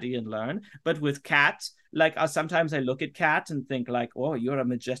study and learn. But with cat, Like sometimes I look at Cat and think like, oh, you're a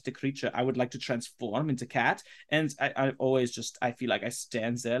majestic creature. I would like to transform into Cat. And I always just, I feel like I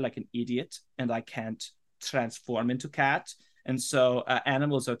stand there like an idiot and I can't transform into Cat. And so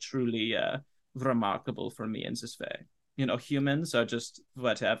animals are truly remarkable for me in this way. You know, humans are just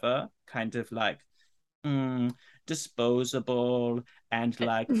whatever, kind of like mm, disposable and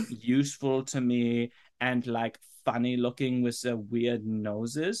like useful to me and like funny looking with their weird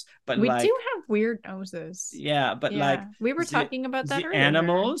noses. But We do like, have weird noses. yeah, but like Yeah, we were talking about that the earlier.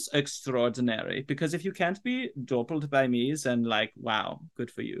 animals, extraordinary. Because if you can't be doppled by me, then like, wow, good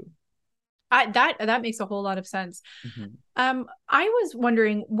for you. That makes a whole lot of sense. Mm-hmm. I was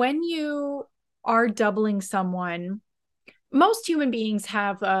wondering when you are doubling someone, most human beings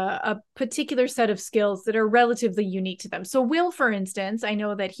have a particular set of skills that are relatively unique to them. So Will, for instance, I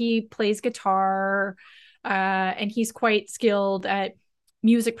know that he plays guitar, and he's quite skilled at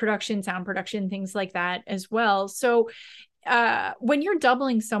music production, sound production, things like that as well. So when you're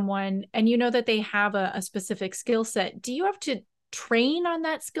doubling someone and you know that they have a specific skill set, do you have to train on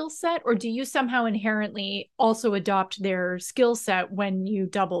that skill set, or do you somehow inherently also adopt their skill set when you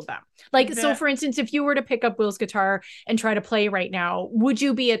double them? Like, so That for instance, if you were to pick up Will's guitar and try to play right now, would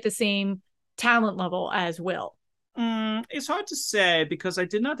you be at the same talent level as Will? It's hard to say because I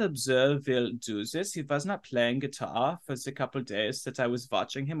did not observe Will do this. He was not playing guitar for the couple of days that I was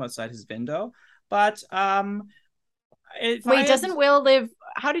watching him outside his window. But if Wait, I doesn't Will live?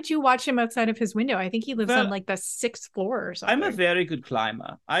 How did you watch him outside of his window? I think he lives on well, like the sixth floor or I'm a something. very good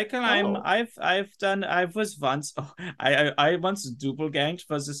climber. I climb. Oh, I've done. I was once. Oh, I once doppelganged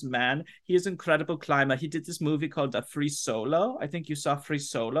for this man. He is an incredible climber. He did this movie called A Free Solo. I think you saw Free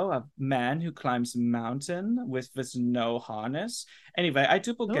Solo, a man who climbs a mountain with no harness. Anyway, I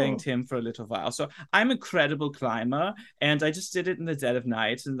doppelganged oh. him for a little while. So I'm a credible climber, and I just did it in the dead of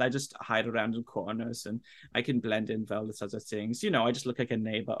night, and I just hide around in corners, and I can blend in well with other things. You know, I just look like a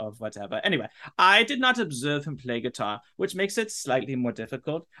neighbor of whatever. Anyway, I did not observe him play guitar, which makes it slightly more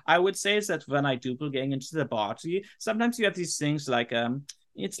difficult. I would say is that when I doppelgang into the party, sometimes you have these things like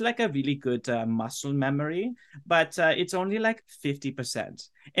it's like a really good muscle memory, but it's only like 50%.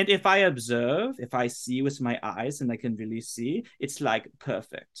 And if I observe, if I see with my eyes and I can really see, it's like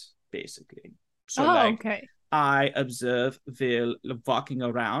perfect, basically. So Oh, like okay. I observe Will walking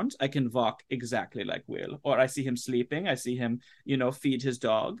around, I can walk exactly like Will. Or I see him sleeping, I see him, feed his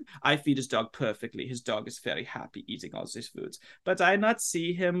dog. I feed his dog perfectly. His dog is very happy eating all these foods. But I not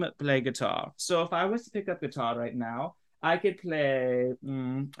see him play guitar. So if I was to pick up guitar right now, I could play,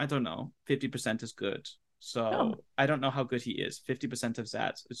 I don't know, 50% is good. Oh. So I don't know how good he is. 50% of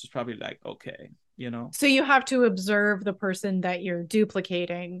that, it's just probably like, okay. So you have to observe the person that you're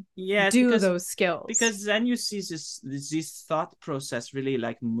duplicating Yes, do those skills. because then you see this thought process really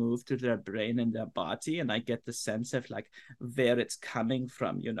like move to their brain and their body, and I get the sense of like where it's coming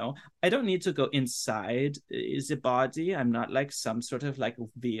from. I don't need to go inside the body. I'm not like some sort of like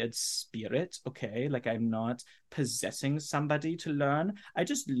weird spirit, okay? Like I'm not possessing somebody to learn. I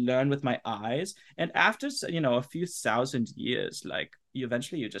just learn with my eyes, and after a few thousand years, like you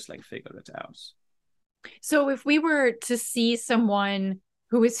just like figure it out. So if we were to see someone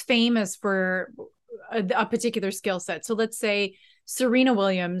who is famous for a particular skill set, so let's say Serena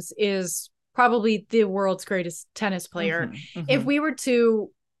Williams is probably the world's greatest tennis player. Mm-hmm, If mm-hmm. we were to,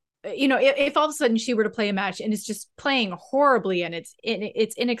 if all of a sudden she were to play a match and it's just playing horribly and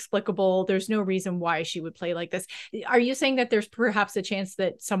it's inexplicable, there's no reason why she would play like this. Are you saying that there's perhaps a chance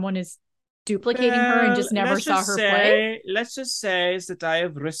that someone is duplicating her and Well, just never saw her play? let's just say that I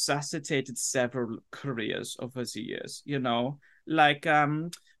have resuscitated several careers over the years, like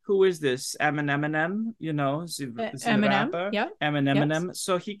who is this? Eminem, the Eminem, rapper, yeah, yes. Eminem.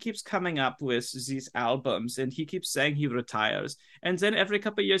 So he keeps coming up with these albums and he keeps saying he retires. And then every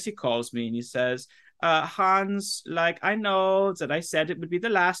couple of years he calls me and he says, Hans, like I know that I said it would be the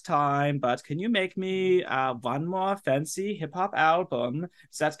last time, but can you make me one more fancy hip hop album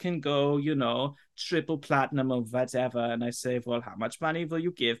that can go, triple platinum or whatever? And I say, well, how much money will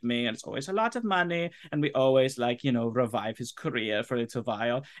you give me? And it's always a lot of money. And we always like, revive his career for a little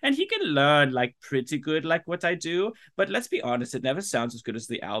while. And he can learn like pretty good, like what I do. But let's be honest, it never sounds as good as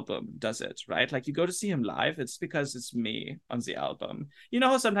the album, does it? Right? Like you go to see him live, it's because it's me on the album. You know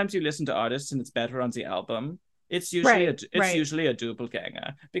how sometimes you listen to artists and it's better on the album? It's usually Right, it's right. usually a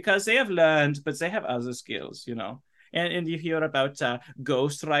doppelganger because they have learned, but they have other skills. And you hear about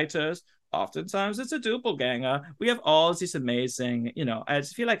ghost writers. Oftentimes it's a doppelganger. We have all these amazing. I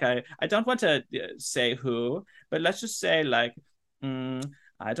just feel like I don't want to say who, but let's just say like mm,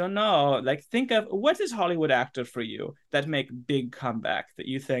 I don't know. Like, think of what is Hollywood actor for you that make big comeback that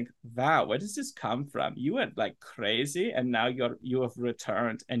you think, wow, where does this come from? You went like crazy, and now you have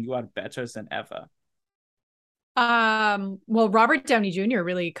returned and you are better than ever. Well, Robert Downey Jr.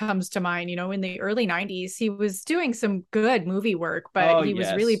 really comes to mind. In the early 90s, he was doing some good movie work, but Oh he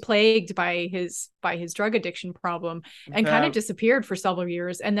was really yes. plagued by his drug addiction problem and kind of Well, disappeared for several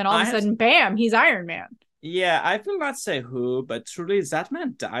years. And then all of I a have sudden, bam, he's Iron Man. Yeah, I will not say who, but truly, that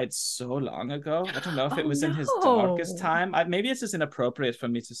man died so long ago. I don't know if it Oh was in his darkest no. time. Maybe it's just inappropriate for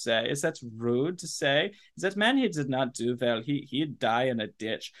me to say. Is that rude to say? That man, he did not do well. He'd die in a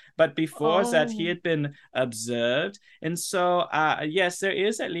ditch. But before that, he Oh, had been observed, and so yes, there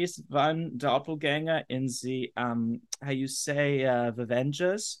is at least one doppelganger in the how you say the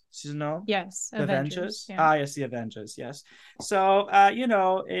Avengers. You know, yes, the Avengers. Avengers. Yeah. Ah, yes, the Avengers. Yes. So,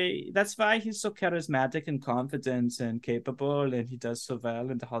 that's why he's so charismatic and confident and capable, and he does so well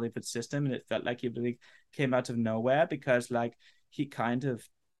in the Hollywood system. And it felt like he really came out of nowhere because, like, he kind of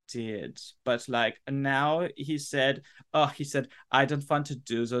did. But like now he said, I don't want to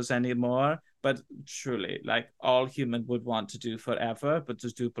do those anymore. But truly, like all human would want to do forever, but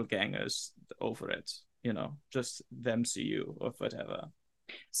just doppelgangers over it, just the MCU or whatever.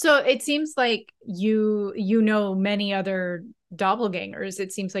 So it seems like you know many other doppelgangers.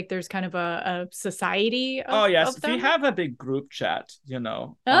 It seems like there's kind of a society Oh yes, of we them. have a big group chat, we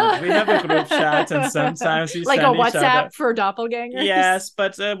have a group chat, and Like sometimes we a send each other. WhatsApp for doppelgangers. Yes,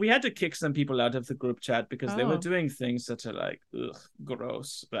 but we had to kick some people out of the group chat because they were Oh. doing things that are like, ugh,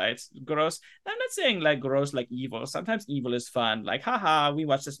 gross, right? Gross. I'm not saying like gross, like evil. Sometimes evil is fun, like, haha, we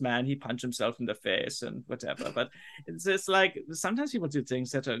watched this man, he punched himself in the face and whatever. But it's just like sometimes people do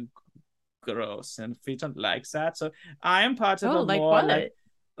things that are gross, and we don't like that. So I am part of Oh, a like more like what?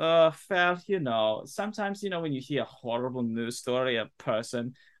 well, sometimes, when you hear a horrible news story, a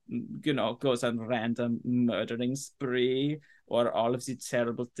person, goes on random murdering spree or all of these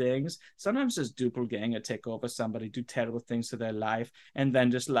terrible things. Sometimes just doppelganger take over somebody, do terrible things to their life, and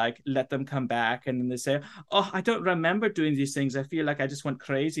then just like let them come back. And then they say, oh, I don't remember doing these things. I feel like I just went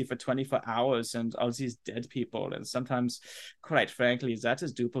crazy for 24 hours and all these dead people. And sometimes, quite frankly, that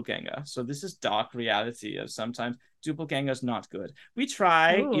is doppelganger. So this is dark reality of sometimes doppelganger's not good. We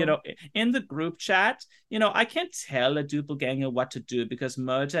try, Oh. in the group chat, I can't tell a doppelganger what to do because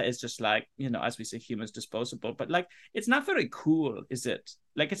murder is just like, as we say, humans disposable. But like, it's not very cool, is it?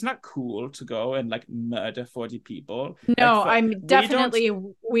 Like, it's not cool to go and like murder 40 people. Like, No, I'm we don't. definitely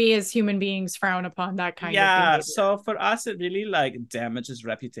we as human beings frown upon that kind of Yeah, behavior. so for us, it really like damages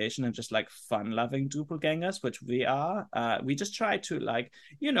reputation and just like fun-loving doppelgangers, which we are. We just try to like,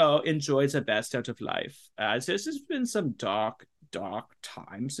 enjoy the best out of life. So there's been some dark, dark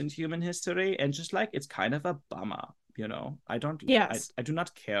times in human history, and just like it's kind of a bummer. I don't, Yes. I do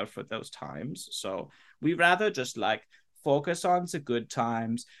not care for those times. So we rather just like focus on the good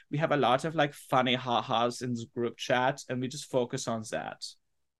times. We have a lot of like funny ha-has in the group chat, and we just focus on that.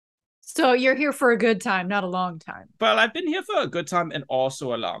 So you're here for a good time, not a long time. Well, I've been here for a good time and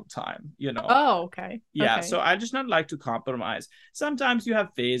also a long time. Oh, okay. Yeah, Okay. so I just not like to compromise. Sometimes you have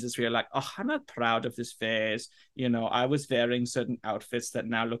phases where you're like, oh, I'm not proud of this phase. I was wearing certain outfits that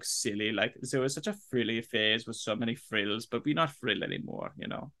now look silly. Like there was such a frilly phase with so many frills, but we're not frill anymore.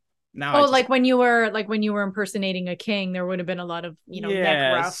 Now I Oh, just like when you were impersonating a king, there would have been a lot of, neck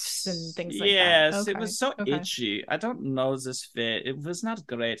ruffs and Yes, things like that. yes, it Okay. was so Okay. itchy. I don't know this fit. It was not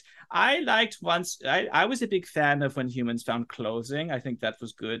great. I liked once. I was a big fan of when humans found clothing. I think that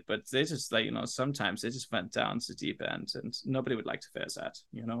was good, but they just like sometimes they just went down the deep end, and nobody would like to face that.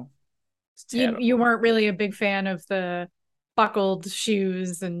 It's You terrible. weren't really a big fan of the buckled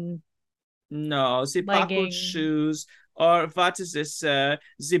shoes and No, the buckled legging. shoes, or what is this? The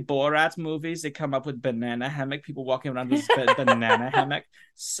Borat movies, they come up with banana hammock, people walking around with banana hammock.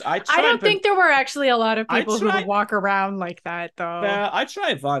 I I tried, don't but think there were actually a lot of I people who would tried. walk around like that though. Well, I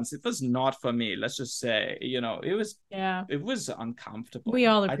tried once. It was not for me. Let's just say, Yeah, it was we uncomfortable.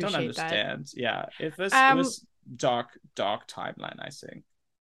 all I don't appreciate that. understand. Yeah, it Um, was dark, dark timeline, I think.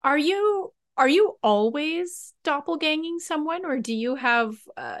 are you always doppelganging someone, or do you have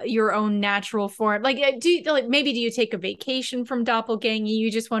your own natural form? Like, maybe do you take a vacation from doppelganging?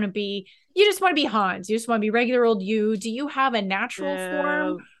 You just want to be Hans. You just want to be regular old you. Do you have a natural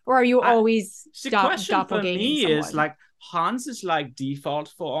form, Well, or are you I always the question for doppelganging me is someone? like Hans is like default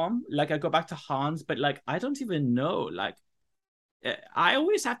form. Like I go back to Hans, but like I don't even know. Like I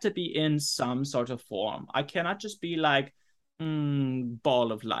always have to be in some sort of form. I cannot just be like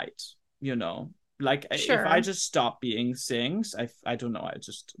ball of light, you know. Like if I Sure. just stop being things, I don't know, I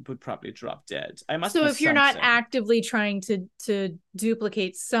just would probably drop dead. I must So be if you're not something. actively trying to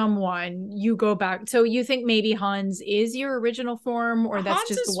duplicate someone, you go back. So you think maybe Hans is your original form, or that's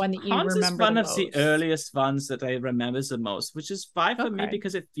just the one that you Hans is remember the one of the most? earliest ones that I remember the most, which is fine for me Okay.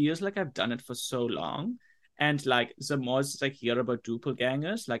 because it feels like I've done it for so long. And like the more I hear about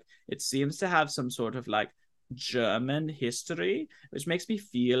doppelgangers, like it seems to have some sort of like German history, which makes me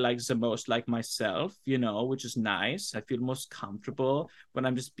feel like the most like myself, which is nice. I feel most comfortable when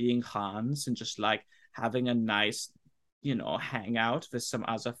I'm just being Hans and just like having a nice, hangout with some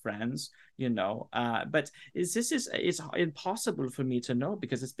other friends, but it's impossible for me to know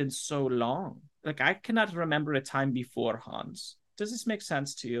because it's been so long. Like I cannot remember a time before Hans. Does this make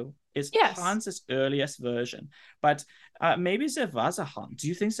sense to you? Is Yes. Hans's earliest version, but maybe there was a Hans. Do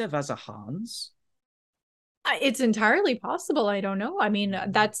you think there was a Hans? It's entirely possible. I don't know. I mean,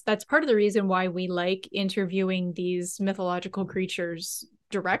 that's part of the reason why we like interviewing these mythological creatures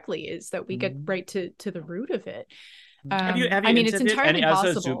directly, is that we get Mm. right to the root of it. Have you I mean, it's interviewed entirely any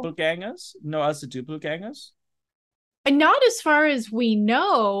other possible. doppelgangers? No other doppelgangers? And not as far as we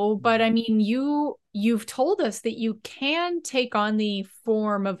know, but I mean, you've told us that you can take on the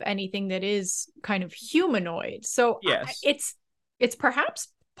form of anything that is kind of humanoid. So Yes. it's perhaps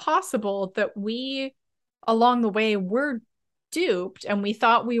possible that we along the way were duped, and we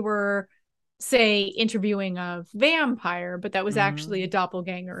thought we were, say, interviewing a vampire, but that was actually a Mm.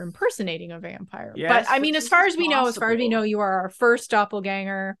 doppelganger impersonating a vampire. But Yes, I mean, this is as far as we know, possible. you are our first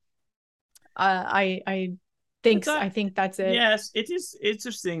doppelganger. I But I think that's it. yes, it is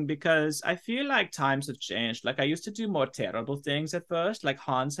interesting because I feel like times have changed. Like I used to do more terrible things at first. Like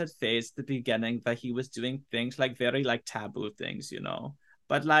Hans had faced the beginning that he was doing things like very like taboo things.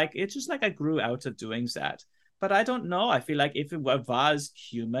 But like it's just like I grew out of doing that. But I don't know. I feel like if it was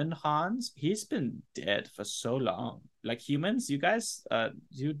human Hans, he's been dead for so long. Like humans, you guys,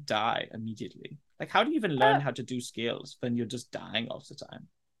 you die immediately. Like how do you even learn Uh, how to do skills when you're just dying all the time?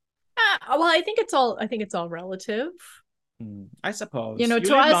 well, I think it's all relative. I You suppose know, you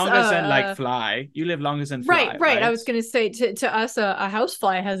to live us, longer than like fly. You live longer than right, fly, right. I right? was going to say to us, a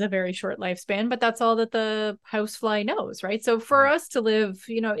housefly has a very short lifespan, but that's all that the housefly knows, right? So for us to live,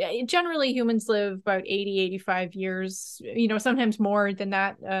 generally humans live about 80, 85 years, sometimes more than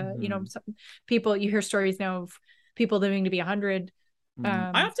that. Mm-hmm. Some people, you hear stories now of people living to be 100. I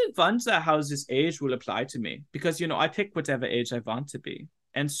Um, often wonder how this age will apply to me because I pick whatever age I want to be,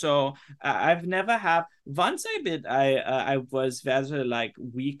 and so I've never have. Once I was very like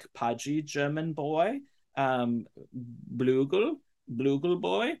weak, pudgy German boy, Blugel, Blugel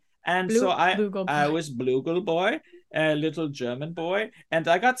boy, and so Blue I was Blugel boy, a little German boy, and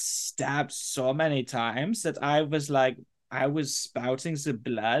I got stabbed so many times that I was spouting the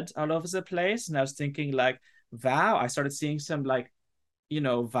blood all over the place, and I was thinking like, wow, I started seeing some like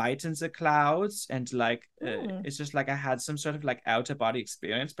white in the clouds and like Hmm. it's just like I had some sort of like outer body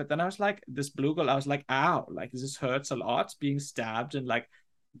experience. But then I was like this blue girl, I was like, ow, like this hurts a lot being stabbed and like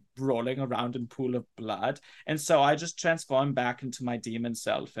rolling around in pool of blood. And so I just transformed back into my demon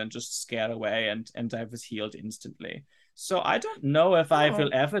self and just scared away, and I was healed instantly. So I don't know if I will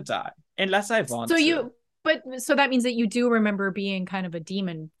Oh, ever die unless I so want to. you, but so that means that you do remember being kind of a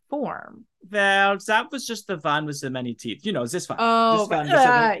demon form. Well, that was just the van with the many teeth. This one. Oh, This one with the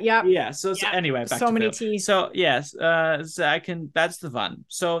many. yep, Yeah. So yep. anyway, back So to many Phil. teeth. So yes, so I can. That's the one.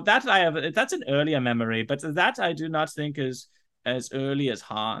 So that I have. That's an earlier memory, but that I do not think is as early as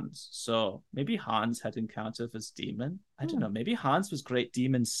Hans. So maybe Hans had encountered this demon. I don't Hmm. know. Maybe Hans was great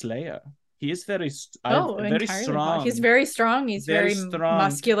demon slayer. He is Oh, very entirely He's strong, very strong. He's very very strong.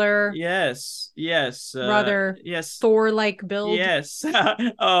 muscular, Yes, yes, rather yes. Thor-like build. Yes.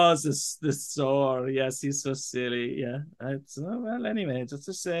 Oh, this Thor. Yes, he's so silly. Yeah. It's well, anyway, just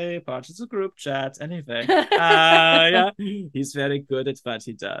to say, part of the group chat. Anyway. Yeah. He's very good at what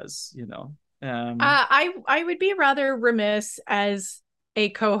he does. I would be rather remiss as a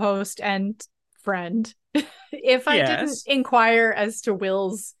co-host and friend if I didn't Yes. inquire as to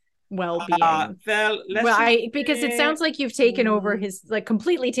Will's well-being. Well, let's Well, just I because it say, sounds like you've taken over his, like,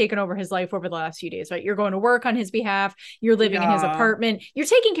 completely taken over his life over the last few days, right? You're going to work on his behalf, you're living in his yeah. apartment, you're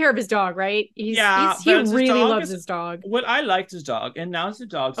taking care of his dog, right? Yeah, He well, the really dog loves is his dog. what I like the dog, and now the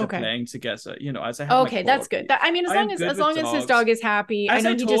dogs are Okay. playing together. As I have my Okay, that's good. corgi. That, I mean, I am good as with long as his dogs. dog is happy, I As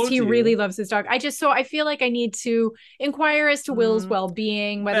know I told he really you, loves his dog. I feel like I need to inquire as to Will's mm,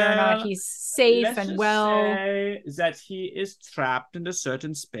 well-being, whether or not well, he's safe let's and just well. say that he is trapped in a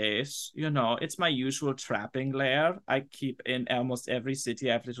certain space space. It's my usual trapping lair. I keep in almost every city.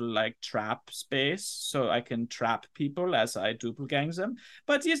 I have little like trap space so I can trap people as I doppelgang them.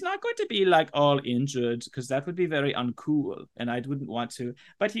 But he's not going to be like all injured because that would be very uncool and I wouldn't want to.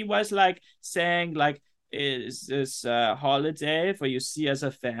 But he was like saying like, is this holiday where you see as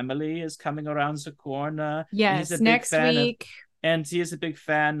a family is coming around the corner. He's a Yes, big next fan of week. and he is a big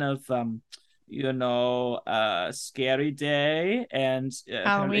fan of Scary Day, and apparently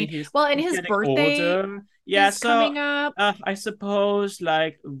Halloween. he's Well, and he's his getting birthday older. Yeah, is so coming up. I suppose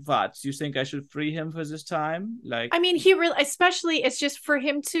like what you think I should free him for this time? Like, I mean, he really, especially, it's just for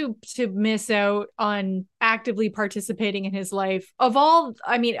him to miss out on actively participating in his life. Of all,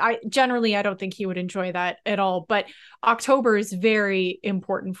 I mean, I don't think he would enjoy that at all. But October is very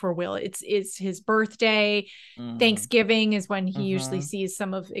important for Will. It's his birthday. mm, Thanksgiving is when he usually mm-hmm, sees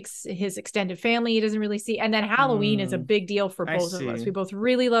some of his extended family. He doesn't really see, and then Halloween is a big deal for I both of us. see. We both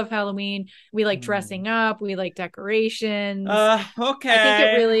really love Halloween. We like Mm. dressing up. We like decorations. I think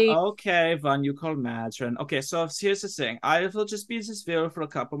it Okay, really. okay, Van, you call Madron. Okay, so here's the thing. I will just be this Vil for a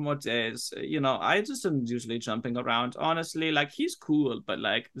couple more days. I just am usually jumping around. Honestly, like he's cool, but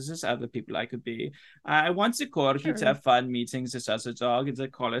like there's just other people I could be. I want the corgi to Sure. have fun meeting this other dog. And the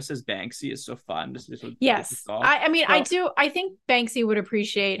collar says Banksy is so fun, this little Yes. dog. I mean, I So do. I think Banksy would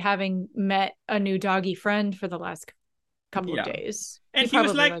appreciate having met a new doggy friend for the last couple of yeah. days. And He he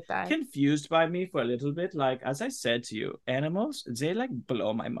was probably like like that. confused by me for a little bit. Like, as I said to you, animals, they like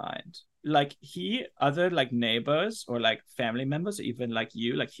blow my mind. Like, other like neighbors or like family members, or even like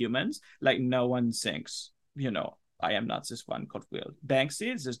you, like humans, like no one thinks, I am not this one called Will.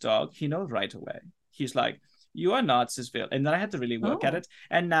 Banksy is this dog, he knows right away. He's like, you are not this Will. And then I had to really work at Oh, it.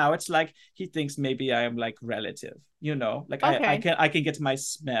 And now it's like he thinks maybe I am like relative, like I okay. can get my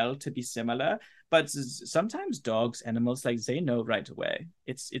smell to be similar, but sometimes dogs, animals, like they know right away.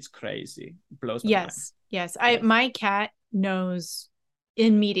 It's crazy. It blows my mind. Yes. Yes. Yes. My cat knows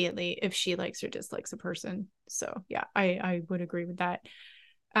immediately if she likes or dislikes a person. So yeah, I would agree with that.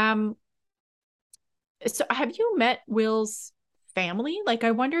 Um, so have you met Will's family? Like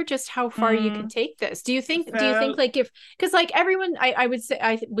I wonder just how far you can Hmm. take this. Do you think Well, like if because like everyone I would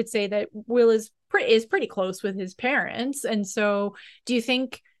say that Will is pretty close with his parents. And so do you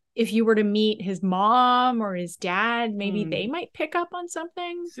think if you were to meet his mom or his dad, maybe they hmm. might pick up on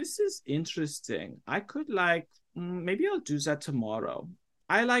something? This is interesting. I could like maybe I'll do that tomorrow.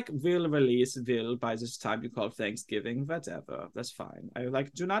 I like will release will by this time you call Thanksgiving, whatever. That's fine. I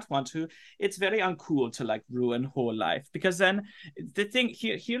like do not want to. It's very uncool to like ruin whole life because then the thing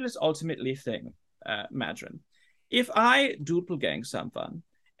here is ultimately thing, Madron. If I doppelgang someone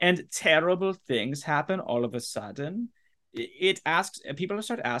and terrible things happen all of a sudden, it asks people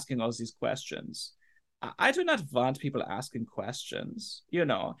start asking all these questions. I do not want people asking questions.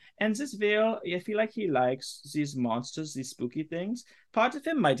 And this Vale, I feel like he likes these monsters, these spooky things. Part of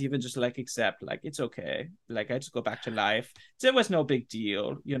him might even just like accept, like, it's okay. Like, I just go back to life. There was no big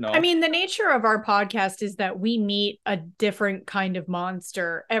deal. I mean, the nature of our podcast is that we meet a different kind of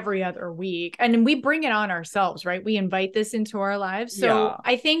monster every other week and we bring it on ourselves, right? We invite this into our lives. So Yeah.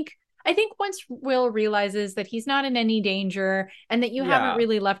 I think once Will realizes that he's not in any danger and that you haven't Yeah.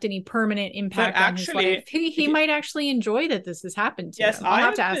 really left any permanent But impact on his life, actually, he might actually enjoy that this has happened to yes, him. I'll I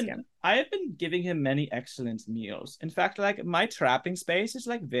have to have ask been him. I have been giving him many excellent meals. In fact, like my trapping space is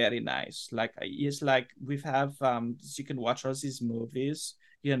like very nice. Like it's like we have you can watch all these movies.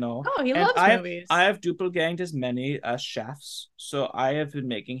 Oh, he And loves I movies. have doppelganged as many chefs. So I have been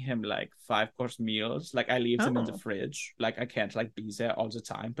making him like 5-course meals. Like I leave them in the Oh. fridge. Like I can't like be there all the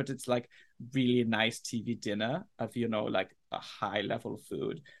time, but it's like really nice TV dinner of like a high level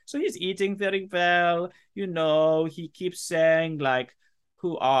food. So he's eating very well. He keeps saying like,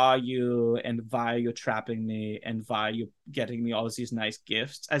 who are you and why are you trapping me and why are you getting me all these nice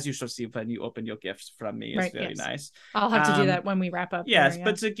gifts, as you shall see when you open your gifts from me is Right, very yes. nice. I'll have to do um that when we wrap up here, yes, yeah.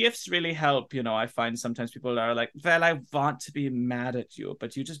 but the gifts really help. I find sometimes people are like, well, I want to be mad at you,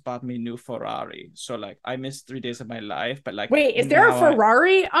 but you just bought me a new Ferrari, so like I missed 3 days of my life, but like Wait, is there a now I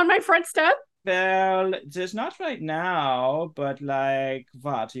Ferrari on my front step? well, there's not right now, but like,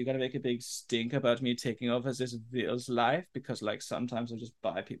 what? Are you gonna make a big stink about me taking over this Will's life? Because like sometimes I just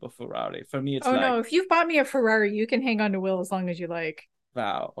buy people Ferrari. For me, it's Oh no, like, if you've bought me a Ferrari, you can hang on to Will as long as you like.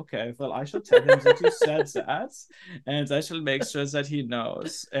 wow, okay, well, I shall tell him that you said that, and I shall make sure that he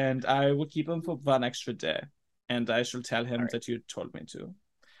knows, and I will keep him for one extra day, and I shall tell All him right. that you told me to.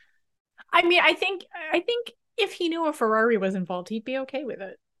 I mean, I think if he knew a Ferrari was involved, he'd be okay with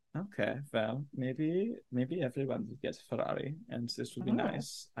it. Okay, well, maybe everyone will get a Ferrari, and this will be Oh.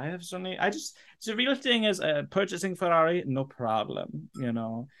 nice. I have certainly, I just the real thing is purchasing Ferrari, no problem.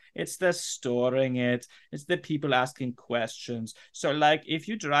 It's the storing it, it's the people asking questions. So, like, if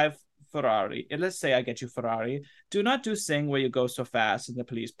you drive Ferrari, and let's say I get you Ferrari, do not do thing where you go so fast and the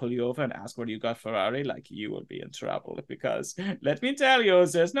police pull you over and ask where you got Ferrari. Like, you will be in trouble because let me tell you,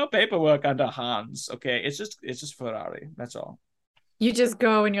 there's no paperwork under Hans. Okay, it's just Ferrari. That's all. You just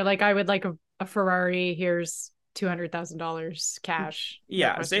go and you're like, I would like a Ferrari. Here's $200,000 cash. No Yeah,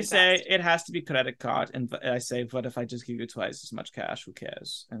 they questions say asked. it has to be credit card, and I say, "What if I just give you twice as much cash? Who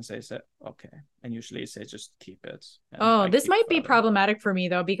cares?" And they say, "Okay." And usually they just keep it, and Oh, I this keep might be Ferrari. problematic for me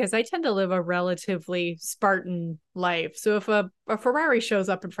though, because I tend to live a relatively Spartan life. So if a Ferrari shows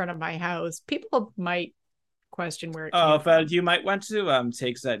up in front of my house, people might question where it came Oh, well, from. you might want to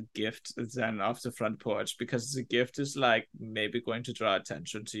take that gift then off the front porch because the gift is like maybe going to draw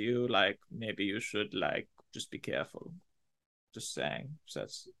attention to you. Like maybe you should like just be careful. Just saying, so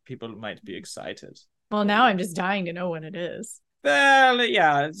that's people might be excited Well, for now you. I'm just dying to know what it is. Well,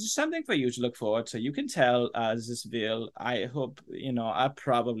 yeah, it's something for you to look forward to. You can tell this Vil. I hope, I'll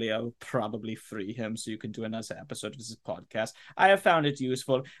probably free him so you can do another episode of this podcast. I have found it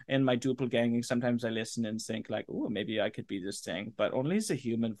useful in my doppelganging. Sometimes I listen and think like, oh, maybe I could be this thing, but only the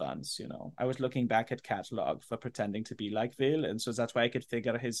human ones. I was looking back at catalog for pretending to be like Vil, and so that's why I could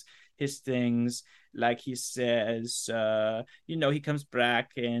figure his things. Like he says, he comes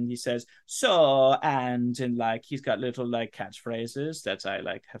back and he says, so, and like he's got little like catchphrases that I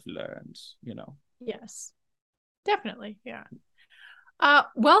like have learned. Yes, definitely. Yeah.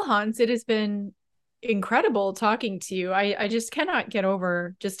 Well, Hans, it has been incredible talking to you. I just cannot get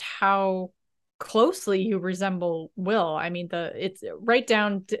over just how closely you resemble Will. I mean, it's right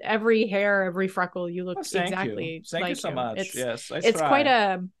down to every hair, every freckle. You look Oh, thank you. exactly Thank you like so him. much. Yes, I It's quite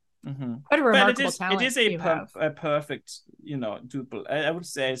try. a Mm-hmm. quite a Well, it remarkable is it talent is a you have. a perfect duple. I would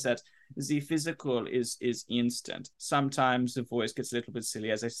say is that the physical is instant. Sometimes the voice gets a little bit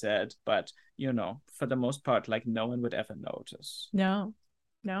silly, as I said, but for the most part, like no one would ever notice. No,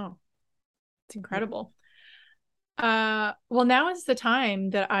 no, it's Yeah. incredible. Well, now is the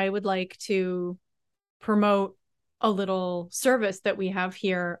time that I would like to promote a little service that we have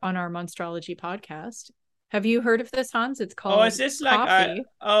here on our Monstrology podcast. Have you heard of this, Hans? It's Oh, is called this like Coffee.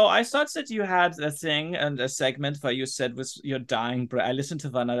 I thought that you had a thing and a segment where you said was your dying breath. I listened to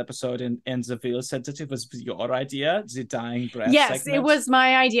one episode and Zavil said that it was your idea, the dying breath Yes, it segment. was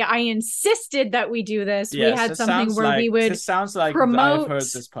my idea. I insisted that we do this. We Yes, had something where we would this sounds like I've promote. heard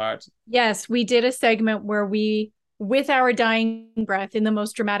this part. Yes, we did a segment where we, with our dying breath in the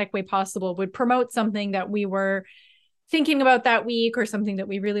most dramatic way possible, would promote something that we were thinking about that week or something that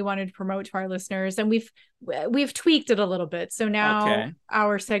we really wanted to promote to our listeners, and we've tweaked it a little bit. So now Okay.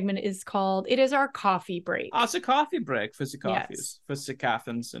 our segment is called "It is our coffee Oh, break." it's a coffee break for the Yes, coffees, for the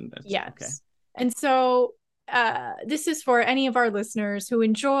caffeines and it's okay. yes. And so this is for any of our listeners who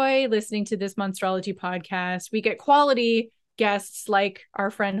enjoy listening to this Monstrology podcast. We get quality guests like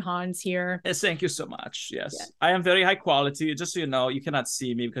our friend Hans here. Yes, thank you so much. Yeah. Yes, I am very high quality. Just so you know, you cannot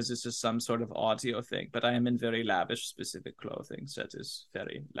see me because it's just some sort of audio thing, but I am in very lavish, specific clothing that is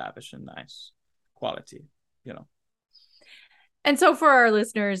very lavish and nice quality. You know. And so for our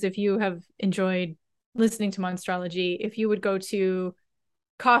listeners, if you have enjoyed listening to Monstrology, if you would go to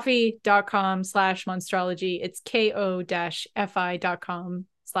coffee.com/monstrology, it's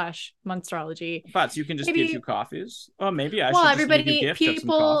ko-fi.com/monstrology. But you can just give you Maybe, coffees. Or maybe I well, should just leave you everybody, gift of some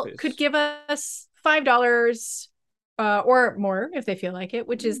people could coffees. give us $5 or more if they feel like it,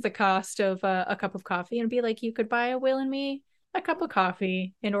 which is the cost of a cup of coffee. And be like, you could buy a Will and me a cup of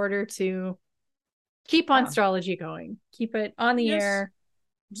coffee in order to keep Ah, Monstrology going, keep it on the yes. air,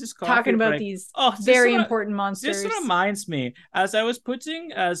 This coffee talking about break. these Oh, very important this monsters. reminds me. As I was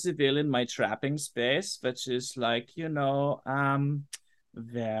putting Seville in my trapping space, which is like, well,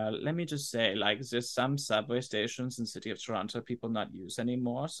 let me just say, like, there's some subway stations in the city of Toronto people not use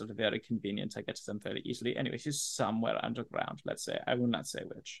anymore, so they're very convenient. I get to them very easily. Anyway, he's somewhere underground, let's say. I will not say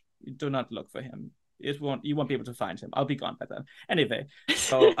which. Do not look for him. You won't be able to find him. I'll be gone by then. Anyway,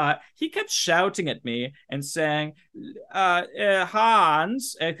 so he kept shouting at me and saying,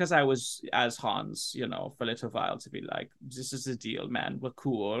 Hans, because I was as Hans, for a little while to be like, this is the deal, man. We're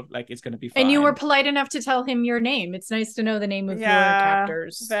cool. Like, it's going to be And you were fine. polite enough to tell him your name. It's nice to know the name of your Yeah,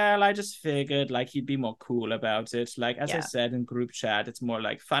 captors. well, I just figured like he'd be more cool about it. Like, as I Yeah. said in group chat, it's more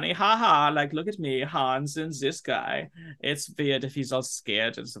like funny, haha, like, look at me, Hans and this guy. It's weird if he's all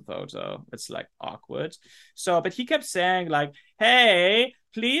scared in the photo. It's like awkward. So, but he kept saying, like, hey,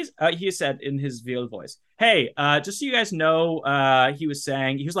 please, he said in his veiled voice, hey, just so you guys know, he was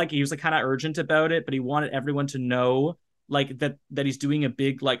saying, he was like kind of urgent about it, but he wanted everyone to know like that he's doing a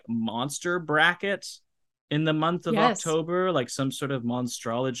big like monster bracket in the month of Yes. October, like some sort of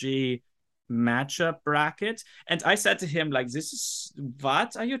monstrology matchup bracket. And I said to him, like, this is,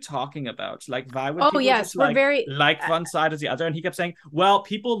 what are you talking about? Like, why would Oh people just yes, we're very like one side or the other? And he kept saying, well,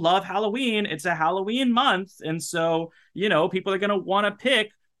 people love Halloween. It's a Halloween month. And so, you know, people are going to want to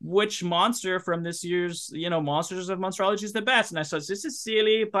pick which monster from this year's, you know, Monsters of Monstrology is the best. And I thought, this is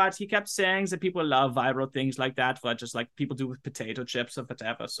silly, but he kept saying that people love viral things like that, but just like people do with potato chips or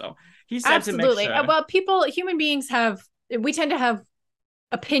whatever. So he said to make absolutely. sure. Well, human beings we tend to have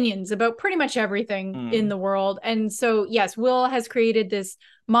opinions about pretty much everything in Mm. the world. And so, yes, Will has created this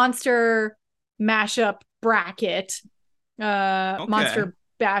monster mashup bracket, Okay. monster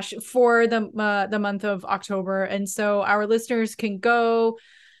bash for the month of October. And so our listeners can go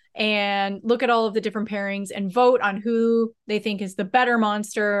and look at all of the different pairings and vote on who they think is the better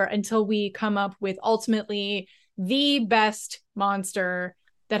monster until we come up with ultimately the best monster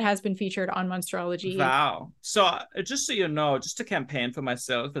that has been featured on Monsterology. Wow. So just so you know, just to campaign for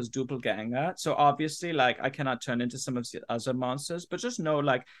myself as Doppelganger. So obviously, like I cannot turn into some of the other monsters, but just know,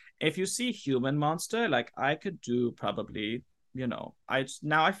 like, if you see human monster, like I could do probably, you know, I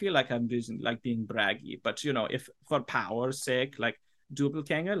feel like I'm using like being braggy, but you know, if for power's sake, like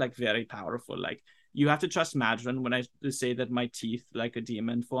Doppelganger, like very powerful. Like you have to trust Madron when I say that my teeth, like a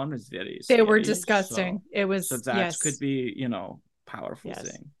demon form, is very They were scary. disgusting. It So was, that could yes, be, you know, powerful yes.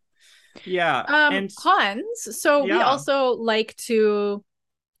 thing. Yeah. And Hans, so we yeah. also like to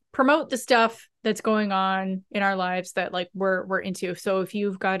promote the stuff that's going on in our lives that like we're into. So if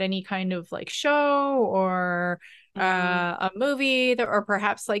you've got any kind of like show or Mm, a movie that, or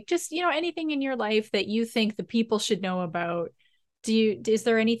perhaps like just, you know, anything in your life that you think the people should know about, is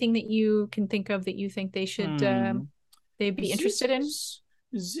there anything that you can think of that you think hmm. they'd be This interested in? is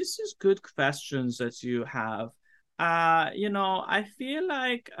this is good questions that you have. You know, I feel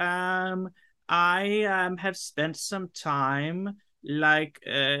like I have spent some time like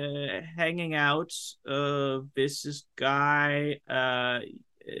hanging out with this guy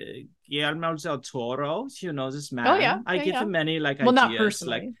Guillermo del Toro. You know this Oh yeah, man. I yeah, give yeah. him many like Well, not ideas.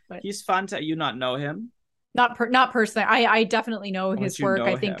 Like personally, but he's fun to you not know him. not personally. I definitely know But his you work.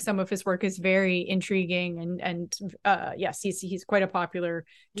 I know think him. some of his work is very intriguing and yes, he's quite a popular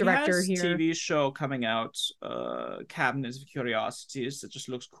He director has here. TV show coming out, Cabinet of Curiosities, that just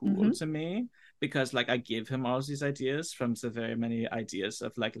looks cool Mm-hmm. to me because like I give him all these ideas from the very many ideas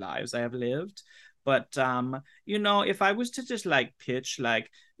of like lives I have lived. But you know, if I was to just like pitch like,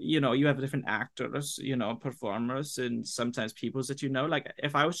 you know, you have different actors, you know, performers and sometimes people that you know, like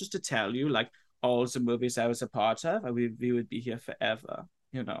if I was just to tell you like all the movies I was a part of, we would be here forever,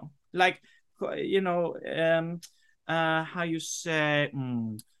 you know. Like you know, how you say,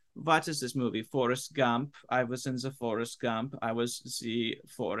 what is this movie? Forrest Gump. I was in the Forrest Gump. I was the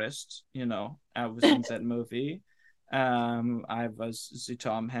Forrest, you know, I was in that movie. I was the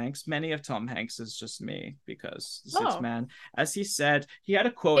Tom Hanks. Many of Tom Hanks is just me because this Oh, man, as he said, he had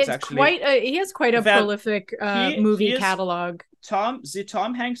a quote actually he has quite a that prolific he movie is catalog. Tom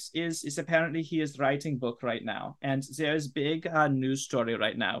Hanks is apparently he is writing book right now, and there's big news story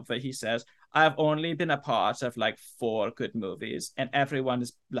right now where he says I've only been a part of like 4 good movies, and everyone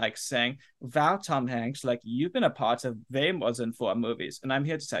is like saying, "Wow, Tom Hanks, like you've been a part of way more than 4 movies," and I'm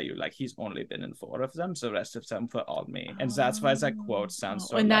here to tell you, like he's only been in 4 of them, so the rest of them for all me, and that's why that quote sounds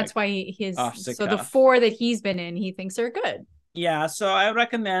so And that's like why off the so the cuff. 4 that he's been in, he thinks are good. Yeah, so I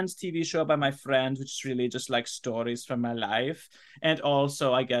recommend TV show by my friend, which is really just like stories from my life. And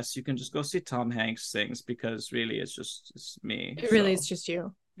also, I guess you can just go see Tom Hanks things because really it's me. It really is So just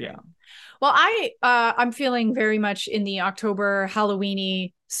you. yeah. Right. Well, I'm feeling very much in the October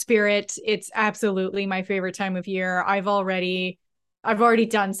Halloweeny spirit. It's absolutely my favorite time of year. I've already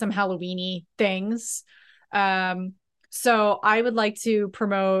done some Halloweeny things. Um, so I would like to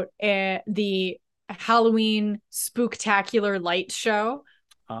promote the Halloween Spooktacular Light Show.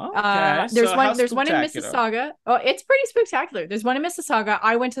 Okay. So how There's one in spectacular. Mississauga. Oh, it's pretty spectacular. There's one in Mississauga.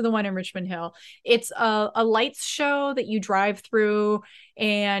 I went to the one in Richmond Hill. It's a lights show that you drive through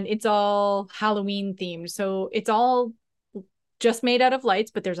and it's all Halloween themed. So it's all just made out of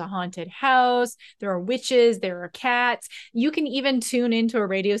lights, but there's a haunted house, there are witches, there are cats. You can even tune into a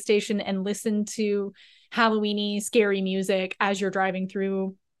radio station and listen to Halloweeny scary music as you're driving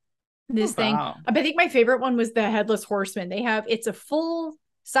through Oh, this thing. wow. I think my favorite one was the Headless Horseman. It's a full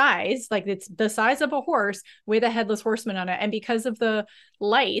size, like it's the size of a horse with a headless horseman on it. And because of the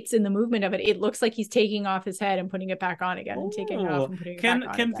lights and the movement of it, it looks like he's taking off his head and putting it back on again, and taking it off and putting it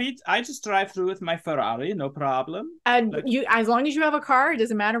back on again. I just drive through with my Ferrari, no problem. And as long as you have a car, it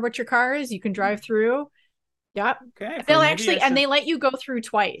doesn't matter what your car is, you can drive through. Yep. Okay. They'll actually, and they let you go through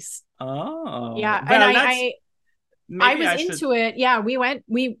twice. Oh. Yeah. Well, and I was into it. Yeah,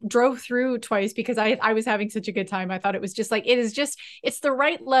 we drove through twice because I was having such a good time. I thought it was just like, it's the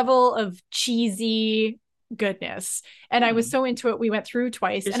right level of cheesy goodness. And I was so into it. We went through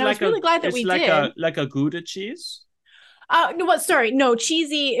twice. And I was really glad that we did. Like a Gouda cheese? No, what? Sorry. No,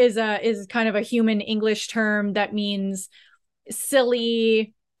 cheesy is kind of a human English term that means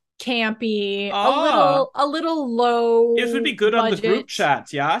silly, campy, a little low. It would be good budget. On the group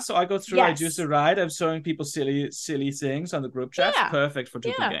chat, yeah. So I go through, yes. I choose a ride. I'm showing people silly things on the group chat. Yeah. Perfect for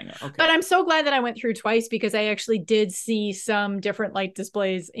Doppelganger. Okay. But I'm so glad that I went through twice because I actually did see some different light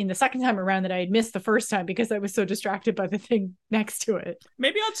displays in the second time around that I had missed the first time because I was so distracted by the thing next to it.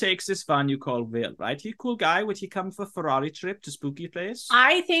 Maybe I'll take this fan you call Will, right? He cool guy. Would he come for Ferrari trip to spooky place?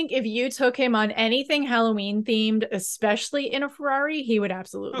 I think if you took him on anything Halloween themed, especially in a Ferrari, he would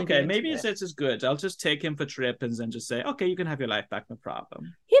absolutely. Okay, maybe it's as good. I'll just take him for trip and then just say, okay, you can have your life back, no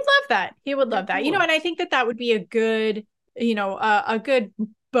problem. He'd love that. He would love that. Cool. You know, and I think that would be a good, a good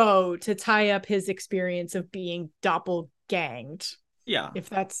bow to tie up his experience of being doppelganged. Yeah. If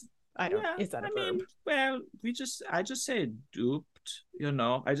that's, is that a verb? Well, I just say duped,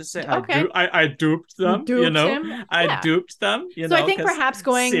 I just say, okay. I duped them, him? I duped them, So I think perhaps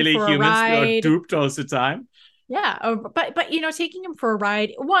going silly for humans a ride. Are duped all the time. Yeah, but taking him for a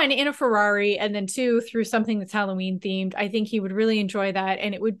ride, one, in a Ferrari, and then two, through something that's Halloween themed, I think he would really enjoy that,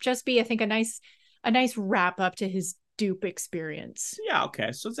 and it would just be, I think, a nice wrap up to his dupe experience. Yeah,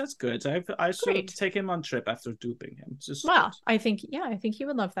 okay, so that's good. I should take him on trip after duping him. I think he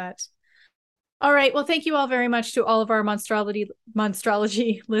would love that. All right, well, thank you all very much to all of our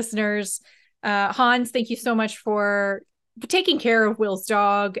Monstrology listeners. Hans, thank you so much for taking care of Will's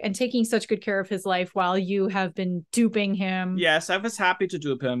dog and taking such good care of his life while you have been duping him. Yes, I was happy to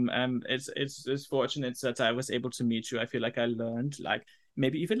dupe him. It's fortunate that I was able to meet you. I feel like I learned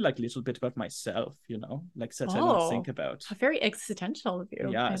maybe even a little bit about myself, that I don't think about. Very existential of you.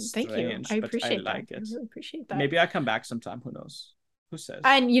 Yeah, thank you. I appreciate that. I really appreciate that. Maybe I come back sometime. Who knows? Who says?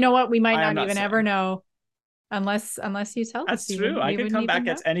 And you know what? We might not even ever know. Unless you tell us. That's true. I can come back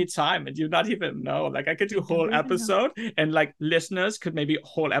at any time and you not even know. I could do a whole episode and listeners could maybe a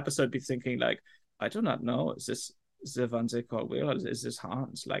whole episode be thinking I do not know. Is this Zivanje Will or is this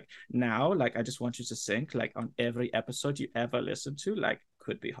Hans? Now, I just want you to think on every episode you ever listen to,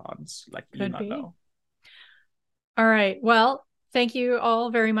 could be Hans. You not know. All right. Well, thank you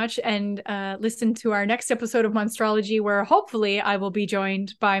all very much. And listen to our next episode of Monstrology, where hopefully I will be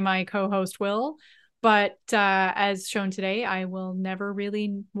joined by my co-host Will. But as shown today, I will never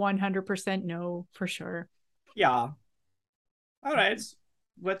really 100% know for sure. Yeah. All right.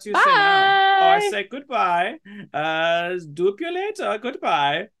 What do you say now? Oh, I say goodbye. Dupe you later.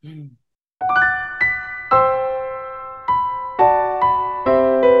 Goodbye.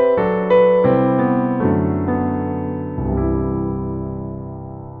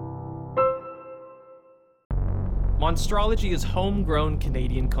 Monstrology is homegrown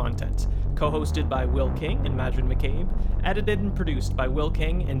Canadian content, co-hosted by Will King and Madrid McCabe, edited and produced by Will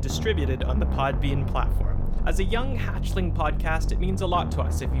King, and distributed on the Podbean platform. As a young hatchling podcast, it means a lot to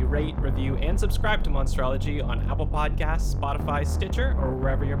us if you rate, review, and subscribe to Monstrology on Apple Podcasts, Spotify, Stitcher, or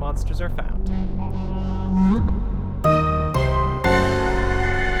wherever your monsters are found.